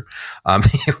of us here.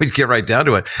 We'd get right down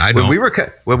to it. When we were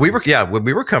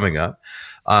coming up,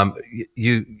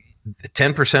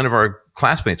 10% of our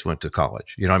classmates went to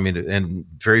college, and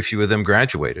very few of them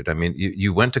graduated. I mean,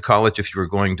 you went to college if you were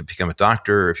going to become a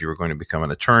doctor, if you were going to become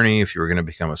an attorney, if you were going to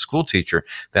become a school teacher,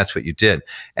 that's what you did.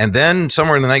 And then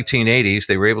somewhere in the 1980s,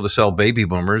 they were able to sell baby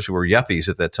boomers who were yuppies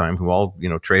at that time, who all,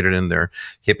 traded in their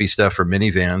hippie stuff for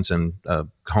minivans and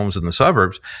homes in the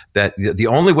suburbs, that the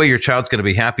only way your child's going to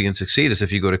be happy and succeed is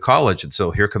if you go to college. And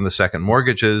so here come the second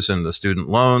mortgages and the student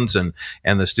loans, and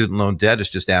the student loan debt is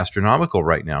just astronomical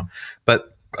right now. But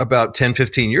about 10,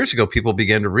 15 years ago, people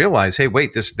began to realize, hey,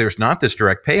 wait, there's not this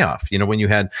direct payoff. When you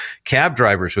had cab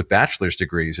drivers with bachelor's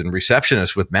degrees and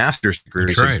receptionists with master's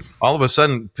degrees, right. All of a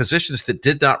sudden, positions that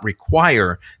did not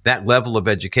require that level of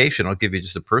education. I'll give you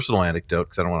just a personal anecdote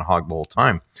because I don't want to hog the whole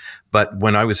time. But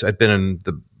when I'd been in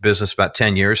the business about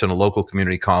 10 years, in a local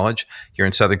community college here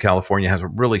in Southern California has a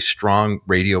really strong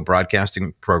radio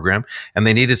broadcasting program, and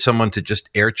they needed someone to just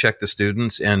air check the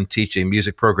students and teach a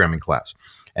music programming class.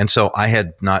 And so I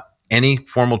had not any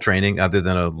formal training other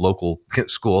than a local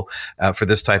school for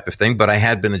this type of thing, but I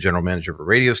had been the general manager of a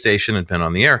radio station and been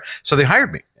on the air. So they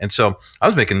hired me. And so I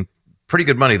was making pretty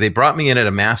good money. They brought me in at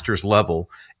a master's level,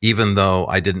 even though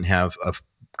I didn't have a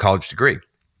college degree.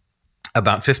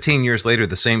 About 15 years later,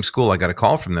 the same school, I got a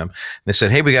call from them. They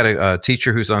said, hey, we got a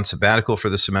teacher who's on sabbatical for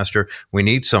the semester. We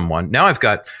need someone. Now I've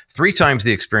got 3 times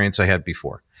the experience I had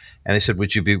before. And they said,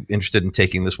 would you be interested in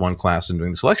taking this one class and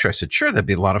doing this lecture? I said, sure, that'd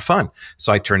be a lot of fun.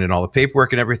 So I turned in all the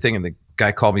paperwork and everything. And the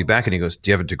guy called me back and he goes,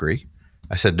 do you have a degree?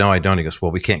 I said, no, I don't. He goes,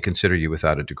 well, we can't consider you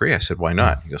without a degree. I said, why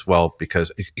not? He goes, well,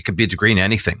 because it could be a degree in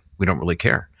anything. We don't really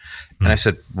care. And I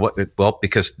said, what? Well,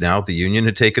 because now the union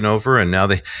had taken over and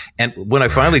when I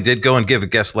finally did go and give a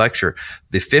guest lecture,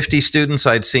 the 50 students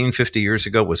I'd seen 50 years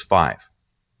ago was 5.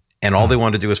 And all they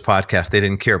wanted to do was podcast. They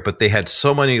didn't care, but they had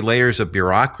so many layers of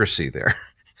bureaucracy there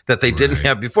that they didn't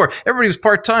have before. Everybody was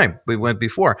part-time. We went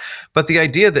before. But the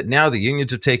idea that now the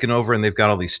unions have taken over and they've got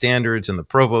all these standards and the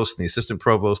provost and the assistant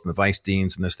provost and the vice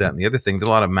deans and this, that, and the other thing, there's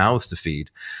a lot of mouths to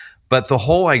feed. But the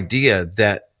whole idea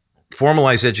that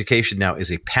formalized education now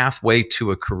is a pathway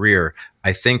to a career,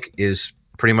 I think is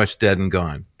pretty much dead and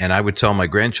gone. And I would tell my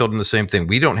grandchildren the same thing.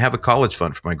 We don't have a college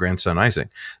fund for my grandson, Isaac.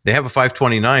 They have a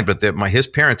 529, but his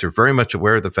parents are very much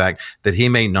aware of the fact that he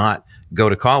may not go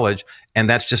to college. And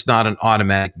that's just not an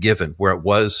automatic given. Where it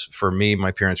was for me,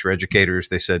 my parents were educators.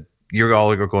 They said, you're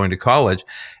all going to college.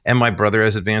 And my brother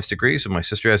has advanced degrees and my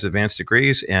sister has advanced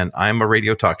degrees, and I'm a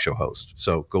radio talk show host.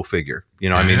 So go figure.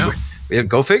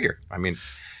 Go figure. I mean,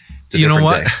 it's a you know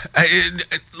different what?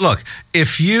 day. Look,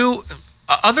 if you,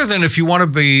 other than if you want to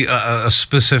be a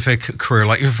specific career,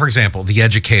 like for example, the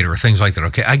educator or things like that.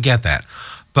 Okay, I get that.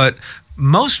 But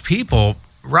most people,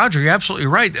 Roger, you're absolutely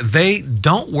right. They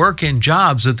don't work in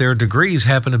jobs that their degrees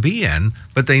happen to be in,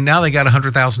 but they got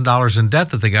 $100,000 in debt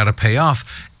that they got to pay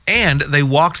off. And they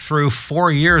walked through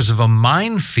 4 years of a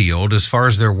minefield as far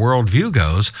as their worldview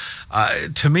goes.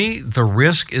 To me, the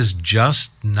risk is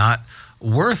just not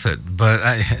worth it.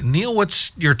 But Neil,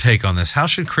 what's your take on this? How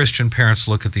should Christian parents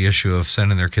look at the issue of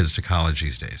sending their kids to college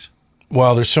these days?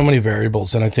 Well, there's so many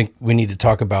variables, and I think we need to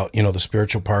talk about, the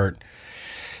spiritual part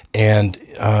and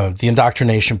the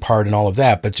indoctrination part and all of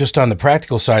that. But just on the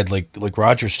practical side, like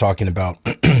Roger's talking about,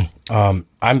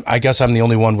 I guess I'm the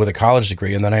only one with a college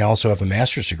degree, and then I also have a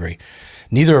master's degree,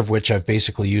 neither of which I've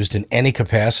basically used in any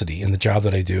capacity in the job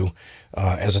that I do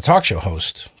as a talk show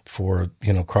host for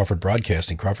Crawford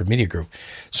Broadcasting, Crawford Media Group.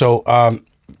 So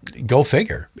go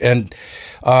figure. And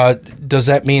does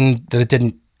that mean that it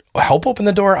didn't help open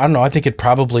the door? I don't know. I think it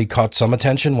probably caught some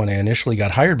attention when I initially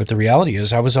got hired, but the reality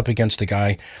is I was up against a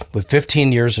guy with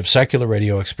 15 years of secular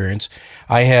radio experience.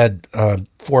 I had 4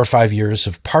 or 5 years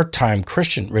of part-time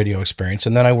Christian radio experience,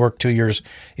 and then I worked 2 years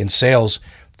in sales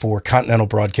for Continental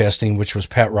Broadcasting, which was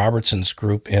Pat Robertson's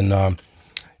group in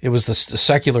it was the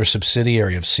secular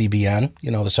subsidiary of CBN,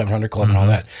 the 700 Club and all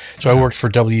that. So I worked for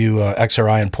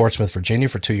WXRI in Portsmouth, Virginia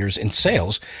for 2 years in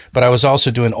sales, but I was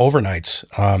also doing overnights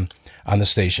on the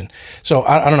station. So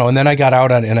I don't know. And then I got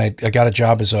out and I got a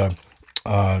job as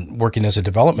working as a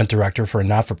development director for a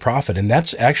not-for-profit. And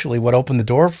that's actually what opened the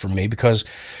door for me, because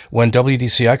when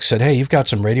WDCX said, hey, you've got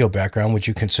some radio background, would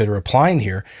you consider applying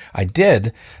here? I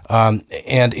did. And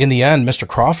in the end, Mr.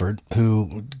 Crawford,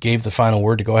 who gave the final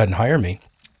word to go ahead and hire me,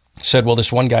 said, well,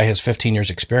 this one guy has 15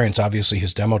 years experience. Obviously,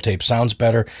 his demo tape sounds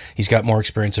better. He's got more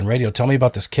experience in radio. Tell me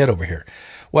about this kid over here.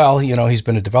 Well, he's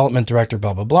been a development director,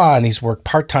 blah, blah, blah, and he's worked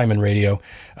part-time in radio,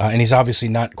 and he's obviously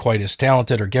not quite as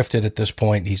talented or gifted at this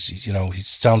point. He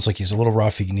sounds like he's a little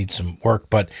rough. He needs some work,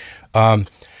 but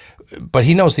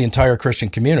he knows the entire Christian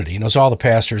community. He knows all the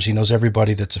pastors. He knows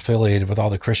everybody that's affiliated with all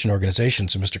the Christian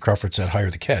organizations. And Mr. Crawford said, hire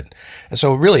the kid. And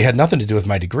so it really had nothing to do with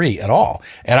my degree at all.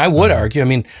 And I would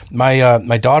argue,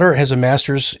 my daughter has a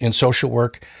master's in social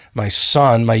work. My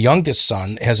youngest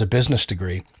son, has a business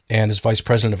degree and is vice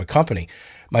president of a company.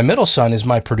 My middle son is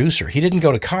my producer. He didn't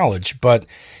go to college, but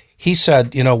he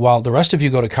said, while the rest of you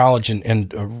go to college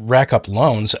and rack up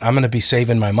loans, I'm going to be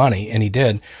saving my money. And he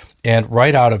did. And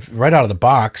right out of the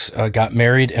box, got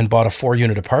married and bought a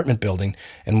 4-unit apartment building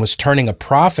and was turning a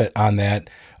profit on that,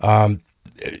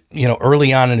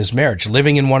 early on in his marriage,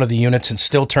 living in one of the units and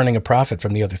still turning a profit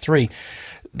from the other 3.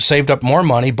 Saved up more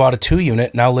money, bought a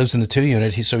 2-unit, now lives in the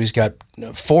 2-unit. He's got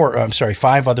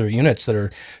 5 other units that are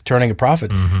turning a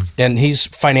profit. And he's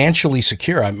financially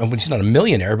secure. He's not a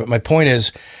millionaire, but my point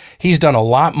is, he's done a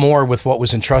lot more with what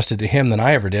was entrusted to him than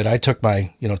I ever did. I took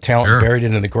my talent and buried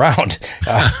it in the ground.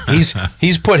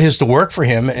 He's put his to work for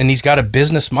him, and he's got a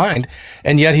business mind,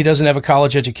 and yet he doesn't have a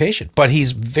college education. But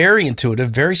he's very intuitive,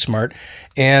 very smart,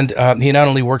 and he not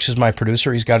only works as my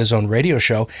producer, he's got his own radio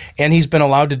show, and he's been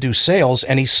allowed to do sales,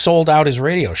 and he's sold out his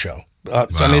radio show. Wow.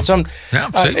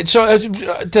 So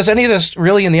does any of this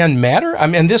really in the end matter?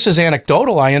 And this is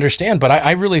anecdotal, I understand, but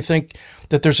I really think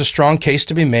that there's a strong case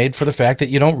to be made for the fact that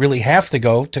you don't really have to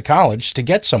go to college to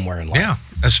get somewhere in life. Yeah,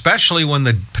 especially when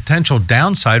the potential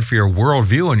downside for your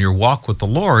worldview and your walk with the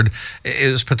Lord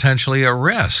is potentially at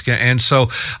risk. And so,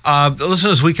 listen,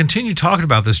 as we continue talking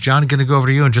about this, John, I'm going to go over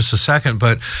to you in just a second.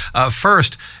 But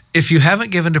first, if you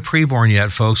haven't given to Preborn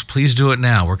yet, folks, please do it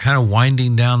now. We're kind of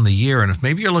winding down the year. And if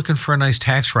maybe you're looking for a nice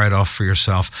tax write-off for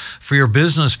yourself, for your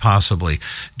business possibly,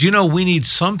 do you know we need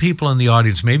some people in the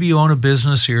audience, maybe you own a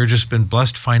business or you're just been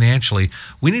blessed financially,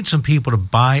 we need some people to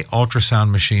buy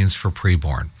ultrasound machines for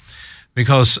Preborn.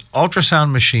 Because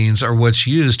ultrasound machines are what's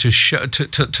used to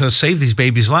save these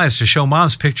babies' lives, to show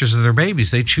moms pictures of their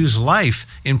babies. They choose life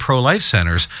in pro-life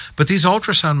centers, but these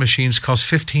ultrasound machines cost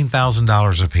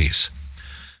 $15,000 a piece.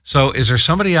 So is there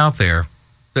somebody out there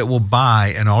that will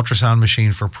buy an ultrasound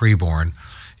machine for Preborn?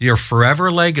 Your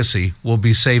forever legacy will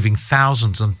be saving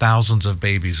thousands and thousands of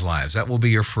babies' lives. That will be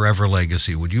your forever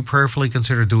legacy. Would you prayerfully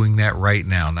consider doing that right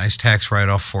now? Nice tax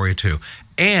write-off for you, too.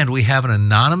 And we have an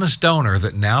anonymous donor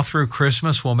that now through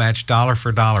Christmas will match dollar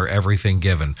for dollar everything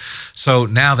given. So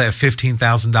now that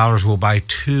 $15,000 will buy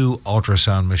 2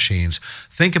 ultrasound machines.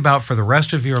 Think about for the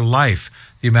rest of your life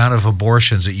the amount of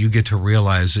abortions that you get to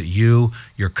realize that you,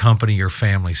 your company, your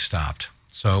family stopped.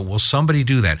 So will somebody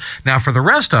do that? Now, for the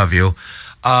rest of you,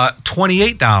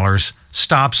 $28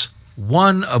 stops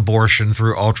one abortion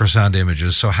through ultrasound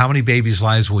images. So how many babies'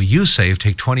 lives will you save?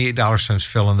 Take $28 times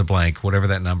fill in the blank, whatever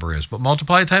that number is, but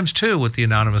multiply it times 2 with the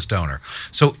anonymous donor.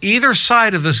 So either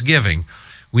side of this giving,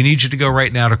 we need you to go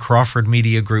right now to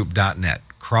crawfordmediagroup.net.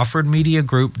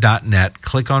 crawfordmediagroup.net.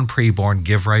 Click on preborn,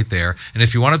 give right there. And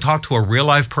if you want to talk to a real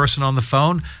live person on the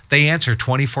phone, they answer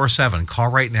 24/7. Call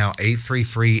right now,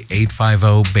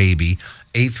 833-850-BABY.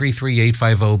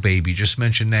 833-850-BABY. Just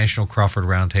mention National Crawford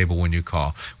Roundtable when you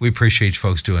call. We appreciate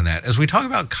folks doing that. As we talk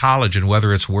about college and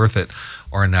whether it's worth it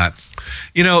or not,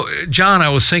 you know, John, I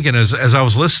was thinking as I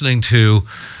was listening to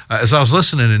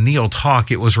Neil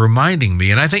talk, it was reminding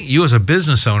me, and I think you as a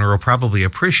business owner will probably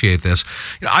appreciate this.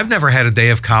 You know, I've never had a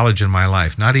day of college in my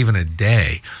life, not even a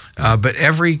day. But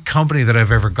every company that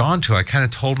I've ever gone to, I kind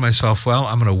of told myself, well,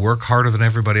 I'm going to work harder than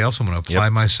everybody else. I'm going to apply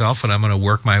myself, and I'm going to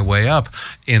work my way up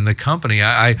in the company.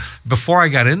 Before I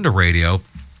got into radio,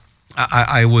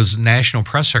 I was National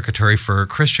Press Secretary for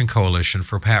Christian Coalition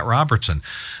for Pat Robertson.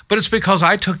 But it's because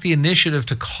I took the initiative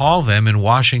to call them in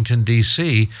Washington,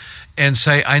 D.C., and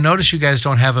say, I notice you guys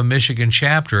don't have a Michigan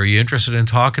chapter. Are you interested in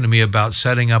talking to me about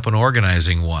setting up and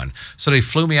organizing one? So they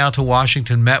flew me out to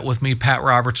Washington, met with me. Pat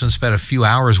Robertson spent a few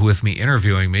hours with me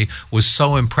interviewing me, was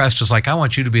so impressed. Was like, I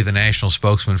want you to be the national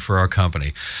spokesman for our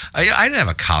company. I didn't have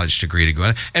a college degree to go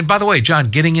in. And by the way, John,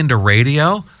 getting into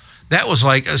radio, that was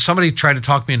like somebody tried to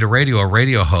talk me into radio, a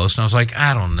radio host, and I was like,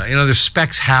 I don't know. You know, there's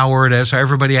Specs Howard, so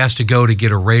everybody has to go to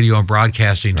get a radio and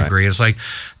broadcasting degree. Right. It's like,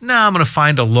 no, I'm going to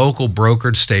find a local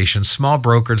brokered station, small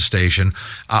brokered station.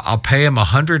 I'll pay them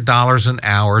 $100 an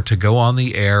hour to go on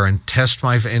the air and test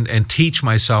and teach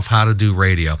myself how to do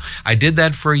radio. I did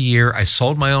that for a year. I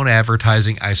sold my own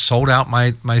advertising. I sold out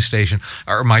my station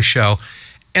or my show,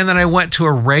 and then I went to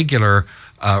a regular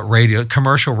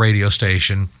commercial radio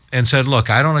station and said, look,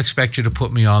 I don't expect you to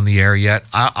put me on the air yet.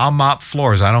 I'll mop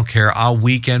floors. I don't care. I'll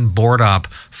weekend board up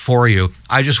for you.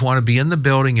 I just want to be in the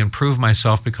building and prove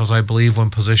myself, because I believe when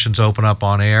positions open up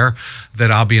on air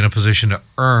that I'll be in a position to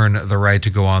earn the right to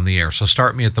go on the air. So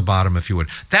start me at the bottom if you would.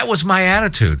 That was my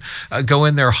attitude. Go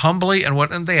in there humbly,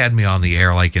 and they had me on the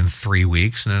air like in 3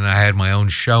 weeks, and then I had my own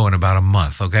show in about a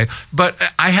month, okay? But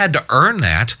I had to earn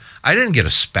that. I didn't get a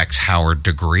Specs Howard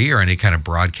degree or any kind of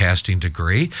broadcasting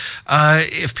degree.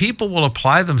 If people will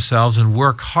apply themselves and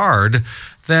work hard,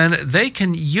 then they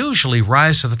can usually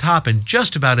rise to the top in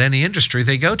just about any industry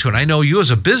they go to. And I know you as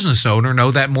a business owner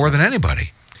know that more than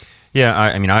anybody. Yeah,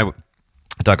 I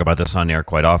talk about this on air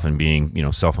quite often,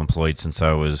 being self-employed since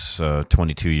I was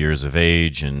 22 years of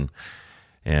age, and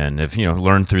have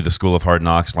learned through the School of Hard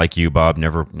Knocks, like you, Bob.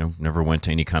 Never went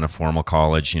to any kind of formal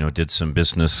college. Did some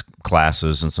business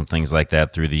classes and some things like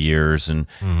that through the years, and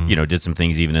did some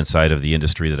things even inside of the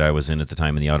industry that I was in at the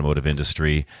time, in the automotive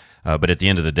industry. But at the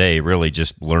end of the day, really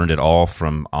just learned it all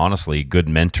from, honestly, good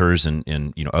mentors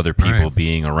and other people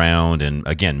being around, and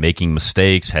again, making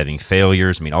mistakes, having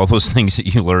failures. I mean, all those things that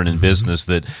you learn in business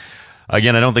that,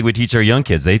 again, I don't think we teach our young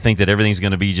kids. They think that everything's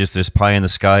going to be just this pie in the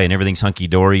sky and everything's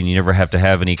hunky-dory, and you never have to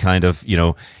have any kind of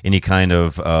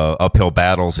uphill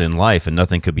battles in life, and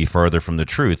nothing could be farther from the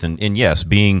truth. And yes,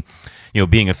 being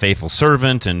a faithful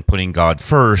servant and putting God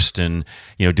first and,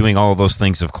 doing all of those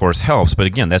things, of course, helps. But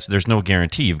again, there's no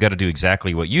guarantee. You've got to do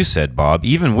exactly what you said, Bob.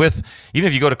 Even if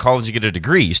you go to college and get a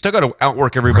degree, you still got to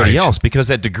outwork everybody else, because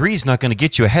that degree is not going to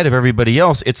get you ahead of everybody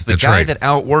else. It's the guy that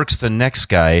outworks the next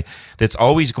guy that's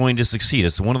always going to succeed.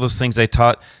 It's one of those things I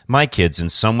taught my kids,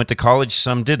 and some went to college,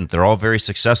 some didn't. They're all very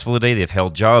successful today. They've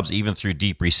held jobs even through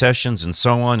deep recessions and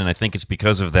so on, and I think it's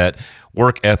because of that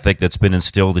work ethic that's been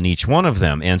instilled in each one of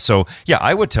them. And so, yeah,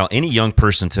 I would tell any young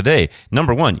person today,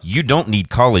 number one, you don't need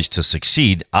college to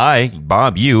succeed.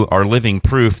 Bob, you are living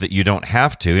proof that you don't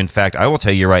have to. In fact, I will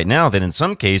tell you right now that in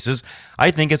some cases,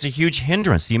 I think it's a huge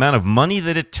hindrance. The amount of money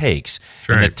that it takes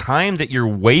and the time that you're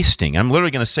wasting, I'm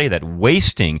literally going to say that,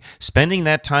 spending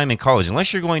that time in college,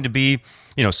 unless you're going to be,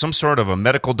 some sort of a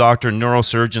medical doctor,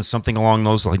 neurosurgeon, something along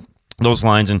those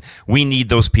lines, and we need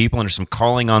those people, and there's some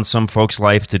calling on some folks'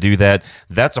 life to do that.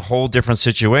 That's a whole different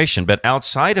situation. But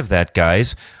outside of that,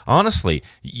 guys, honestly,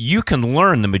 you can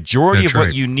learn the majority of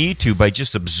what you need to by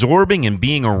just absorbing and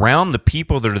being around the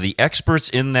people that are the experts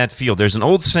in that field. There's an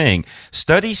old saying,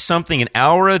 study something an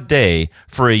hour a day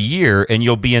for a year and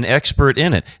you'll be an expert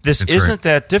in it. This isn't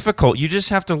that difficult. You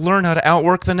just have to learn how to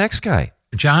outwork the next guy.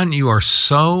 John, you are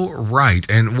so right.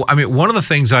 And I mean, one of the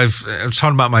things I was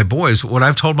talking about my boys, what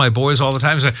I've told my boys all the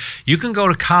time is that you can go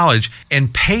to college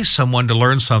and pay someone to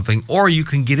learn something, or you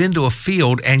can get into a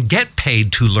field and get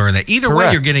paid to learn that. Either way,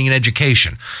 you're getting an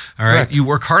education. All right. Correct. You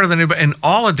work harder than anybody, and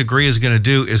all a degree is going to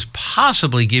do is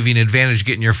possibly give you an advantage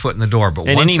getting your foot in the door. But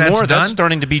and once anymore, that's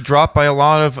starting to be dropped by a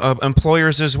lot of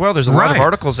employers as well. There's a lot of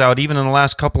articles out, even in the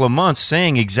last couple of months,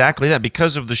 saying exactly that.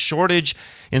 Because of the shortage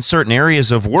in certain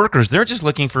areas of workers, they're just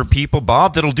looking for people,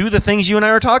 Bob, that'll do the things you and I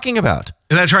are talking about.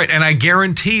 That's right. And I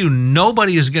guarantee you,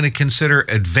 nobody is going to consider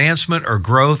advancement or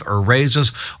growth or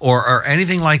raises or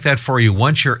anything like that for you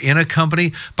once you're in a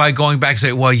company by going back and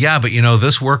say, well, yeah, but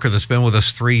this worker that's been with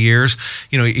us 3 years,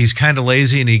 he's kind of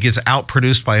lazy and he gets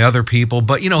outproduced by other people.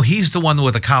 But, he's the one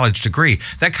with a college degree.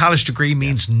 That college degree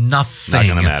means nothing. Not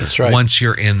gonna matter. That's right. Once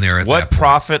you're in there at that point. What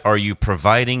profit are you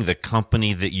providing the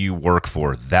company that you work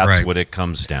for? That's what it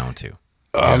comes down to.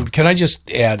 Can I just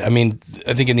add, I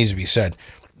think it needs to be said,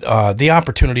 the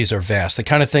opportunities are vast. The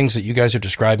kind of things that you guys are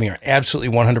describing are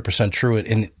absolutely 100% true.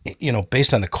 And,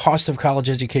 based on the cost of college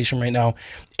education right now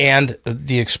and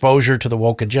the exposure to the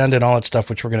woke agenda and all that stuff,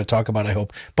 which we're going to talk about, I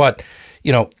hope. But,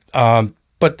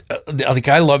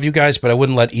 I love you guys, but I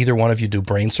wouldn't let either one of you do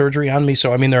brain surgery on me.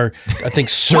 So, there are, I think,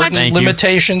 certain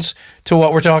limitations to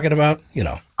what we're talking about,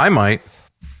 I might.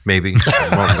 Maybe.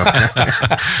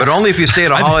 But only if you stay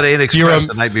at a Holiday Inn Express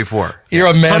the night before. You're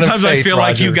a man Sometimes of faith, I feel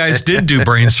Roger. like you guys did do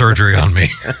brain surgery on me.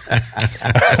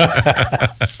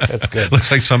 That's good.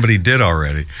 Looks like somebody did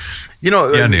already.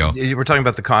 Neil. You were talking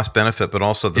about the cost benefit, but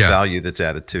also the value that's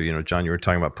added to. John, you were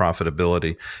talking about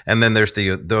profitability, and then there's the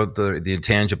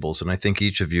intangibles. And I think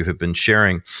each of you have been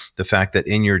sharing the fact that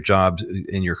in your jobs,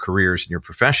 in your careers, in your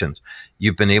professions,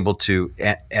 you've been able to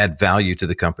add value to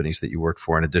the companies that you work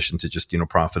for, in addition to just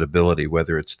profitability.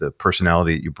 Whether it's the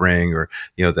personality that you bring, or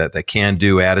that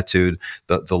can-do attitude,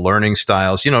 the learning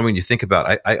styles. When you think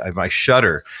about, I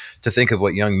shudder to think of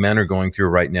what young men are going through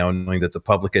right now, knowing that the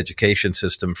public education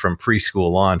system from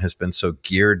preschool on has been so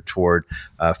geared toward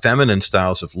feminine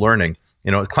styles of learning.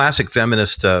 A classic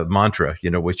feminist mantra,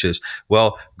 which is,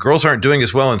 well, girls aren't doing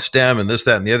as well in STEM and this,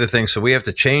 that, and the other thing, so we have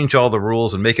to change all the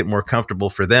rules and make it more comfortable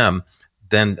for them.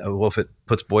 Then, if it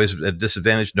puts boys at a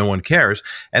disadvantage, no one cares.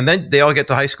 And then they all get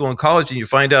to high school and college, and you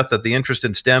find out that the interest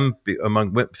in STEM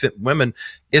among women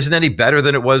isn't any better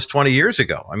than it was 20 years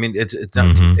ago. It's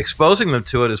not, exposing them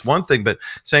to it is one thing, but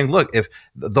saying, look, if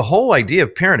the whole idea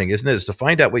of parenting, isn't it, is to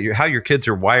find out how your kids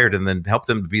are wired and then help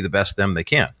them to be the best them they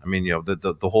can.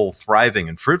 The whole thriving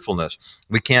and fruitfulness,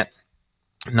 we can't.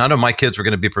 None of my kids were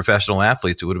going to be professional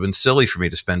athletes. It would have been silly for me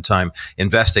to spend time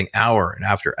investing hour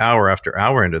after hour after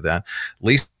hour into that.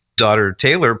 Lisa's daughter,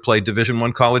 Taylor, played Division I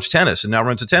college tennis and now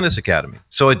runs a tennis academy.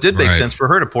 So it did make sense for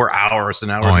her to pour hours and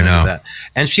hours into that.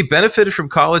 And she benefited from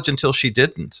college until she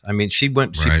didn't. She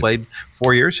played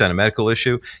 4 years, had a medical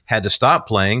issue, had to stop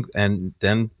playing, and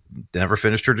then never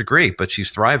finished her degree, but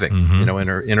she's thriving,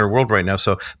 in her world right now.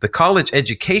 So the college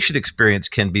education experience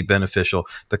can be beneficial.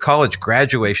 The college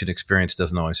graduation experience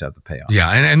doesn't always have the payoff.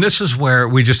 Yeah, and this is where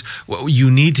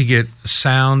you need to get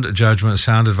sound judgment,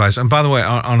 sound advice. And by the way,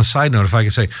 on a side note, if I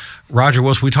could say, Roger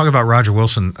Wilson, we talk about Roger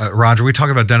Wilson. Roger, we talk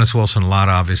about Dennis Wilson a lot,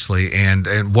 obviously.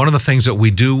 And one of the things that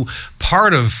we do,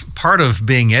 part of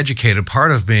being educated,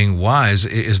 part of being wise,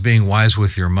 is being wise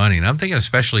with your money. And I'm thinking,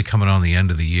 especially coming on the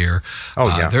end of the year,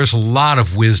 there's a lot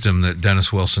of wisdom that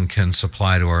Dennis Wilson can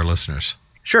supply to our listeners.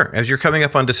 Sure. As you're coming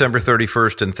up on December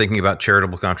 31st and thinking about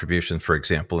charitable contributions, for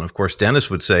example, and of course, Dennis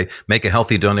would say, make a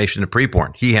healthy donation to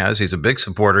preborn. He's a big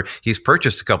supporter. He's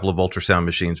purchased a couple of ultrasound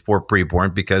machines for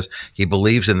preborn because he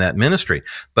believes in that ministry.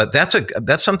 But that's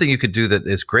something you could do that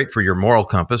is great for your moral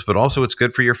compass, but also it's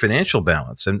good for your financial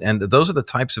balance. And those are the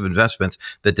types of investments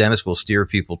that Dennis will steer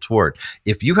people toward.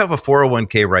 If you have a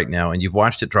 401k right now and you've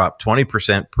watched it drop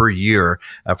 20% per year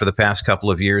for the past couple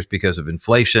of years because of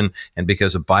inflation and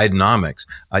because of Bidenomics,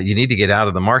 you need to get out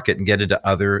of the market and get into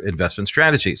other investment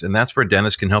strategies. And that's where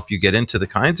Dennis can help you get into the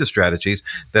kinds of strategies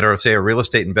that are, say, a real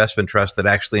estate investment trust that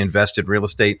actually invested real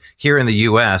estate here in the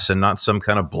U.S. and not some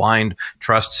kind of blind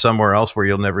trust somewhere else where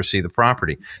you'll never see the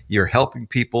property. You're helping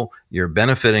people, you're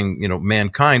benefiting,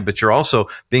 mankind, but you're also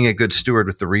being a good steward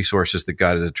with the resources that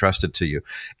God has entrusted to you.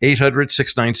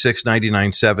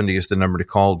 800-696-9970 is the number to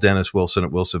call Dennis Wilson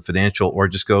at Wilson Financial, or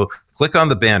just click on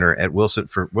the banner at Wilson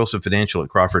Financial at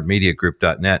CrawfordMediaGroup.net.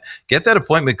 Get that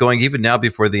appointment going even now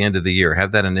before the end of the year.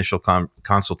 Have that initial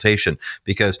consultation,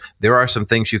 because there are some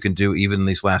things you can do even in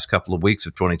these last couple of weeks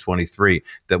of 2023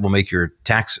 that will make your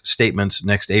tax statements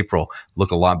next April look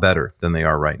a lot better than they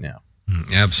are right now.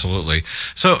 Absolutely.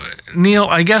 So, Neil,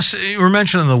 I guess you were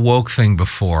mentioning the woke thing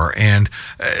before, and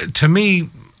to me,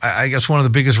 I guess one of the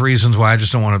biggest reasons why I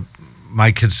just don't want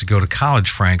my kids to go to college,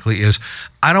 frankly, is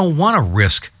I don't want to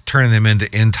risk turning them into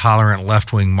intolerant,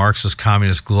 left-wing, Marxist,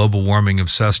 communist, global warming,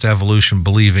 obsessed,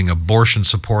 evolution-believing,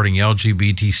 abortion-supporting,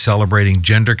 LGBT celebrating,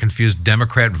 gender-confused,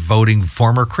 Democrat-voting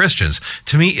former Christians.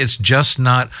 To me, it's just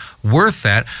not worth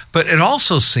that. But it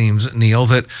also seems, Neil,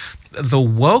 that the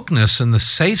wokeness and the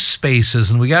safe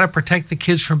spaces, and we got to protect the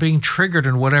kids from being triggered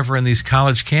and whatever in these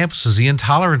college campuses, the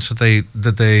intolerance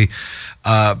that they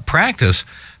practice.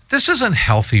 This isn't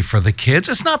healthy for the kids.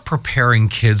 It's not preparing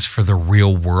kids for the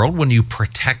real world when you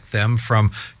protect them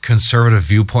from conservative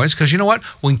viewpoints. Because you know what?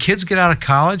 When kids get out of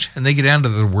college and they get down to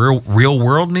the real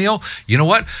world, Neil, you know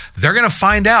what? They're going to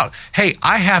find out, hey,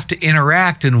 I have to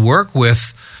interact and work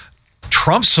with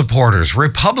Trump supporters,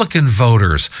 Republican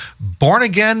voters,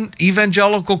 born-again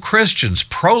evangelical Christians,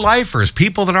 pro-lifers,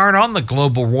 people that aren't on the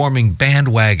global warming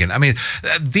bandwagon. I mean,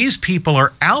 these people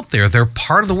are out there. They're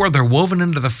part of the world. They're woven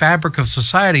into the fabric of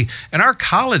society. And our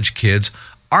college kids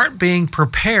aren't being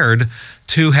prepared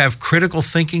to have critical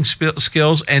thinking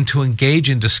skills and to engage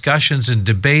in discussions and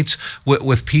debates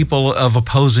with people of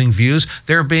opposing views.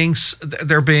 They're being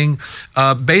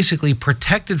basically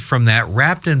protected from that,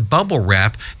 wrapped in bubble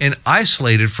wrap, and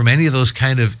isolated from any of those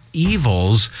kind of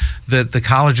evils that the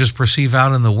colleges perceive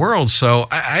out in the world. So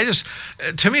I just,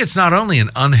 to me, it's not only an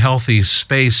unhealthy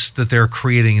space that they're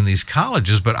creating in these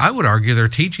colleges, but I would argue they're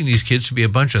teaching these kids to be a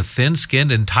bunch of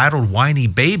thin-skinned, entitled, whiny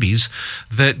babies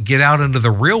that get out into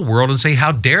the real world and say,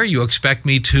 how dare you expect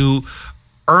me to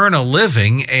earn a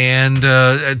living and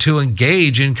to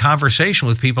engage in conversation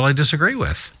with people I disagree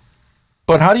with.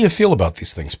 But how do you feel about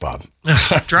these things, Bob?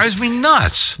 Drives me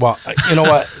nuts. Well, you know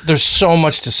what? There's so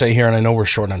much to say here, and I know we're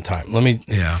short on time.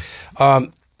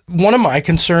 One of my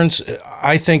concerns,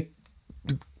 I think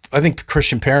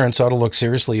Christian parents ought to look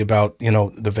seriously about,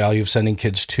 the value of sending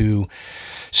kids to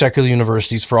secular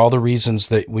universities for all the reasons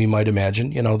that we might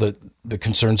imagine, the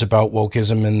concerns about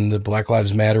wokeism and the Black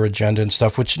Lives Matter agenda and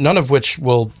stuff, which none of which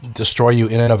will destroy you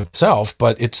in and of itself,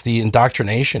 but it's the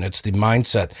indoctrination, it's the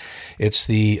mindset, it's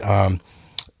the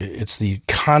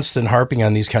constant harping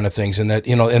on these kind of things, and that,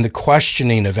 and the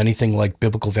questioning of anything like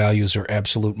biblical values or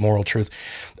absolute moral truth.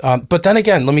 But then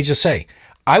again, let me just say,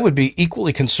 I would be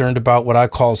equally concerned about what I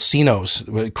call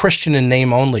CINOs, Christian in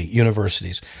name only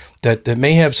universities, that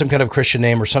may have some kind of Christian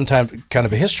name or some kind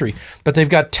of a history, but they've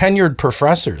got tenured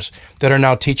professors that are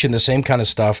now teaching the same kind of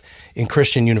stuff in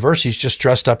Christian universities, just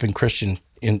dressed up in Christian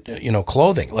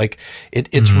clothing. Like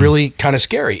it's really kind of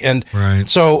scary. And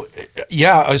so,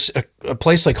 yeah, a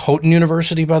place like Houghton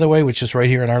University, by the way, which is right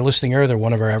here in our listening area, they're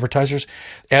one of our advertisers,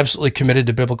 absolutely committed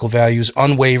to biblical values,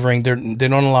 unwavering. They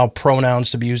don't allow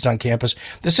pronouns to be used on campus.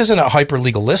 This isn't a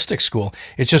hyper-legalistic school.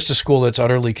 It's just a school that's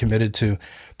utterly committed to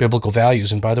biblical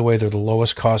values. And by the way, they're the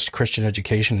lowest cost Christian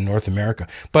education in North America.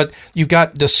 But you've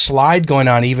got this slide going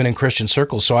on even in Christian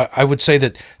circles. So I would say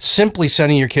that simply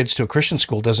sending your kids to a Christian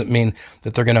school doesn't mean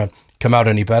that they're going to come out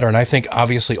any better. And I think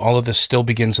obviously all of this still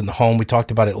begins in the home. We talked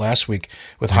about it last week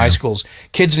with high schools.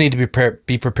 Kids need to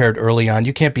be prepared early on.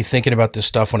 You can't be thinking about this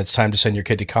stuff when it's time to send your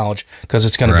kid to college because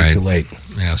it's going to be too late.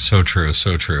 Yeah, so true,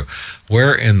 so true.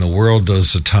 Where in the world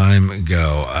does the time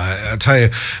go? I tell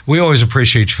you, we always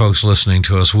appreciate you folks listening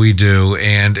to us. We do.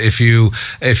 And if you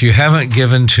haven't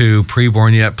given to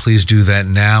Preborn yet, please do that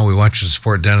now. We want you to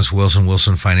support Dennis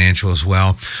Wilson Financial as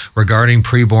well. Regarding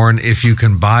Preborn, if you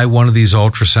can buy one of these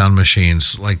ultrasound machines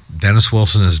like Dennis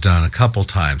Wilson has done a couple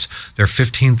times, they're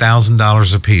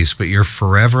 $15,000 a piece, but your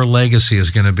forever legacy is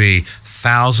going to be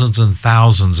thousands and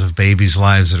thousands of babies'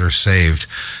 lives that are saved.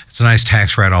 It's a nice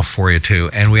tax write-off for you, too.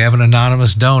 And we have an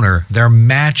anonymous donor. They're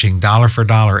matching dollar for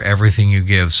dollar everything you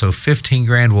give. So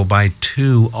 $15,000 will buy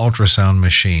 2 ultrasound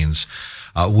machines.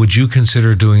 Would you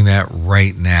consider doing that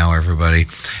right now, everybody?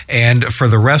 And for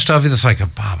the rest of you, that's like,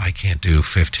 Bob, I can't do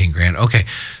 $15,000. Okay,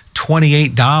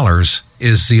 $28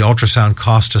 is the ultrasound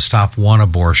cost to stop one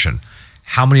abortion.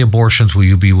 How many abortions will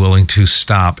you be willing to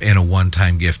stop in a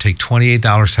one-time gift? Take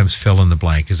 $28 times fill in the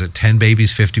blank. Is it 10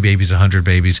 babies, 50 babies, 100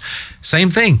 babies? Same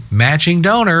thing, matching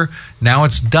donor. Now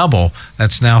it's double.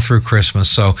 That's now through Christmas.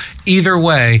 So either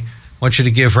way, I want you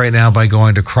to give right now by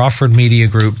going to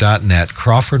crawfordmediagroup.net,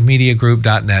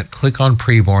 crawfordmediagroup.net. Click on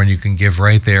Preborn. You can give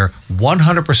right there.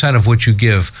 100% of what you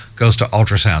give goes to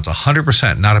ultrasounds,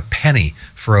 100%, not a penny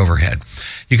for overhead.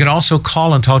 You can also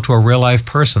call and talk to a real-life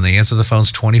person. They answer the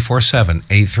phones 24/7,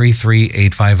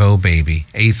 833-850-BABY,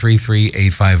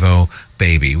 833-850-BABY.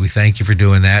 baby. We thank you for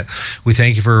doing that. We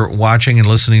thank you for watching and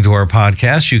listening to our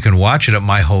podcast. You can watch it at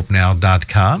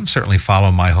myhopenow.com. Certainly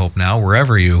follow My Hope Now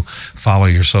wherever you follow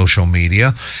your social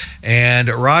media. And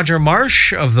Roger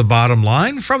Marsh of The Bottom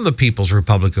Line from the People's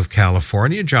Republic of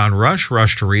California. John Rush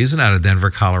to Reason out of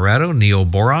Denver, Colorado. Neil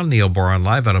Boron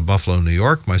Live out of Buffalo, New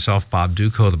York. Myself, Bob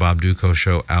Duco, The Bob Duco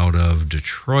Show out of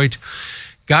Detroit.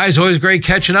 Guys, always great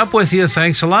catching up with you.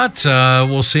 Thanks a lot.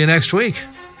 We'll see you next week.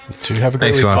 You have a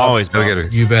great week. Always.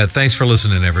 You bet. Thanks for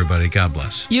listening, everybody. God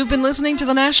bless. You've been listening to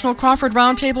the National Crawford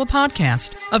Roundtable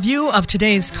podcast, a view of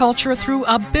today's culture through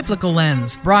a biblical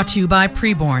lens, brought to you by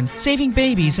Preborn, saving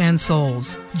babies and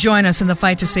souls. Join us in the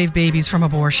fight to save babies from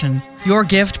abortion. Your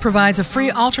gift provides a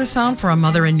free ultrasound for a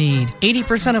mother in need.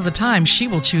 80% of the time, she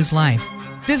will choose life.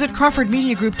 Visit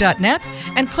crawfordmediagroup.net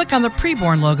and click on the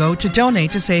Preborn logo to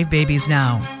donate to Save Babies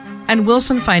Now. And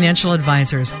Wilson Financial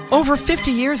Advisors, over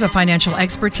 50 years of financial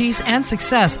expertise and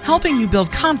success, helping you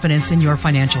build confidence in your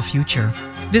financial future.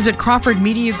 Visit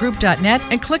crawfordmediagroup.net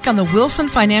and click on the Wilson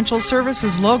Financial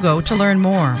Services logo to learn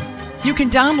more. You can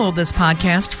download this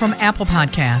podcast from Apple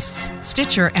Podcasts,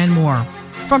 Stitcher, and more,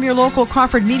 from your local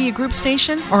Crawford Media Group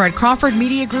station or at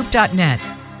crawfordmediagroup.net.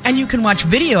 And you can watch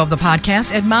video of the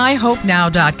podcast at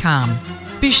myhopenow.com.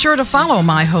 Be sure to follow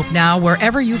My Hope Now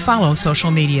wherever you follow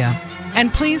social media.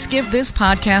 And please give this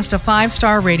podcast a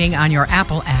 5-star rating on your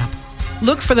Apple app.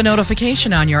 Look for the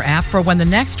notification on your app for when the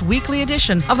next weekly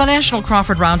edition of the National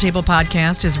Crawford Roundtable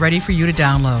podcast is ready for you to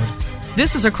download.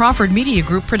 This is a Crawford Media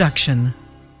Group production.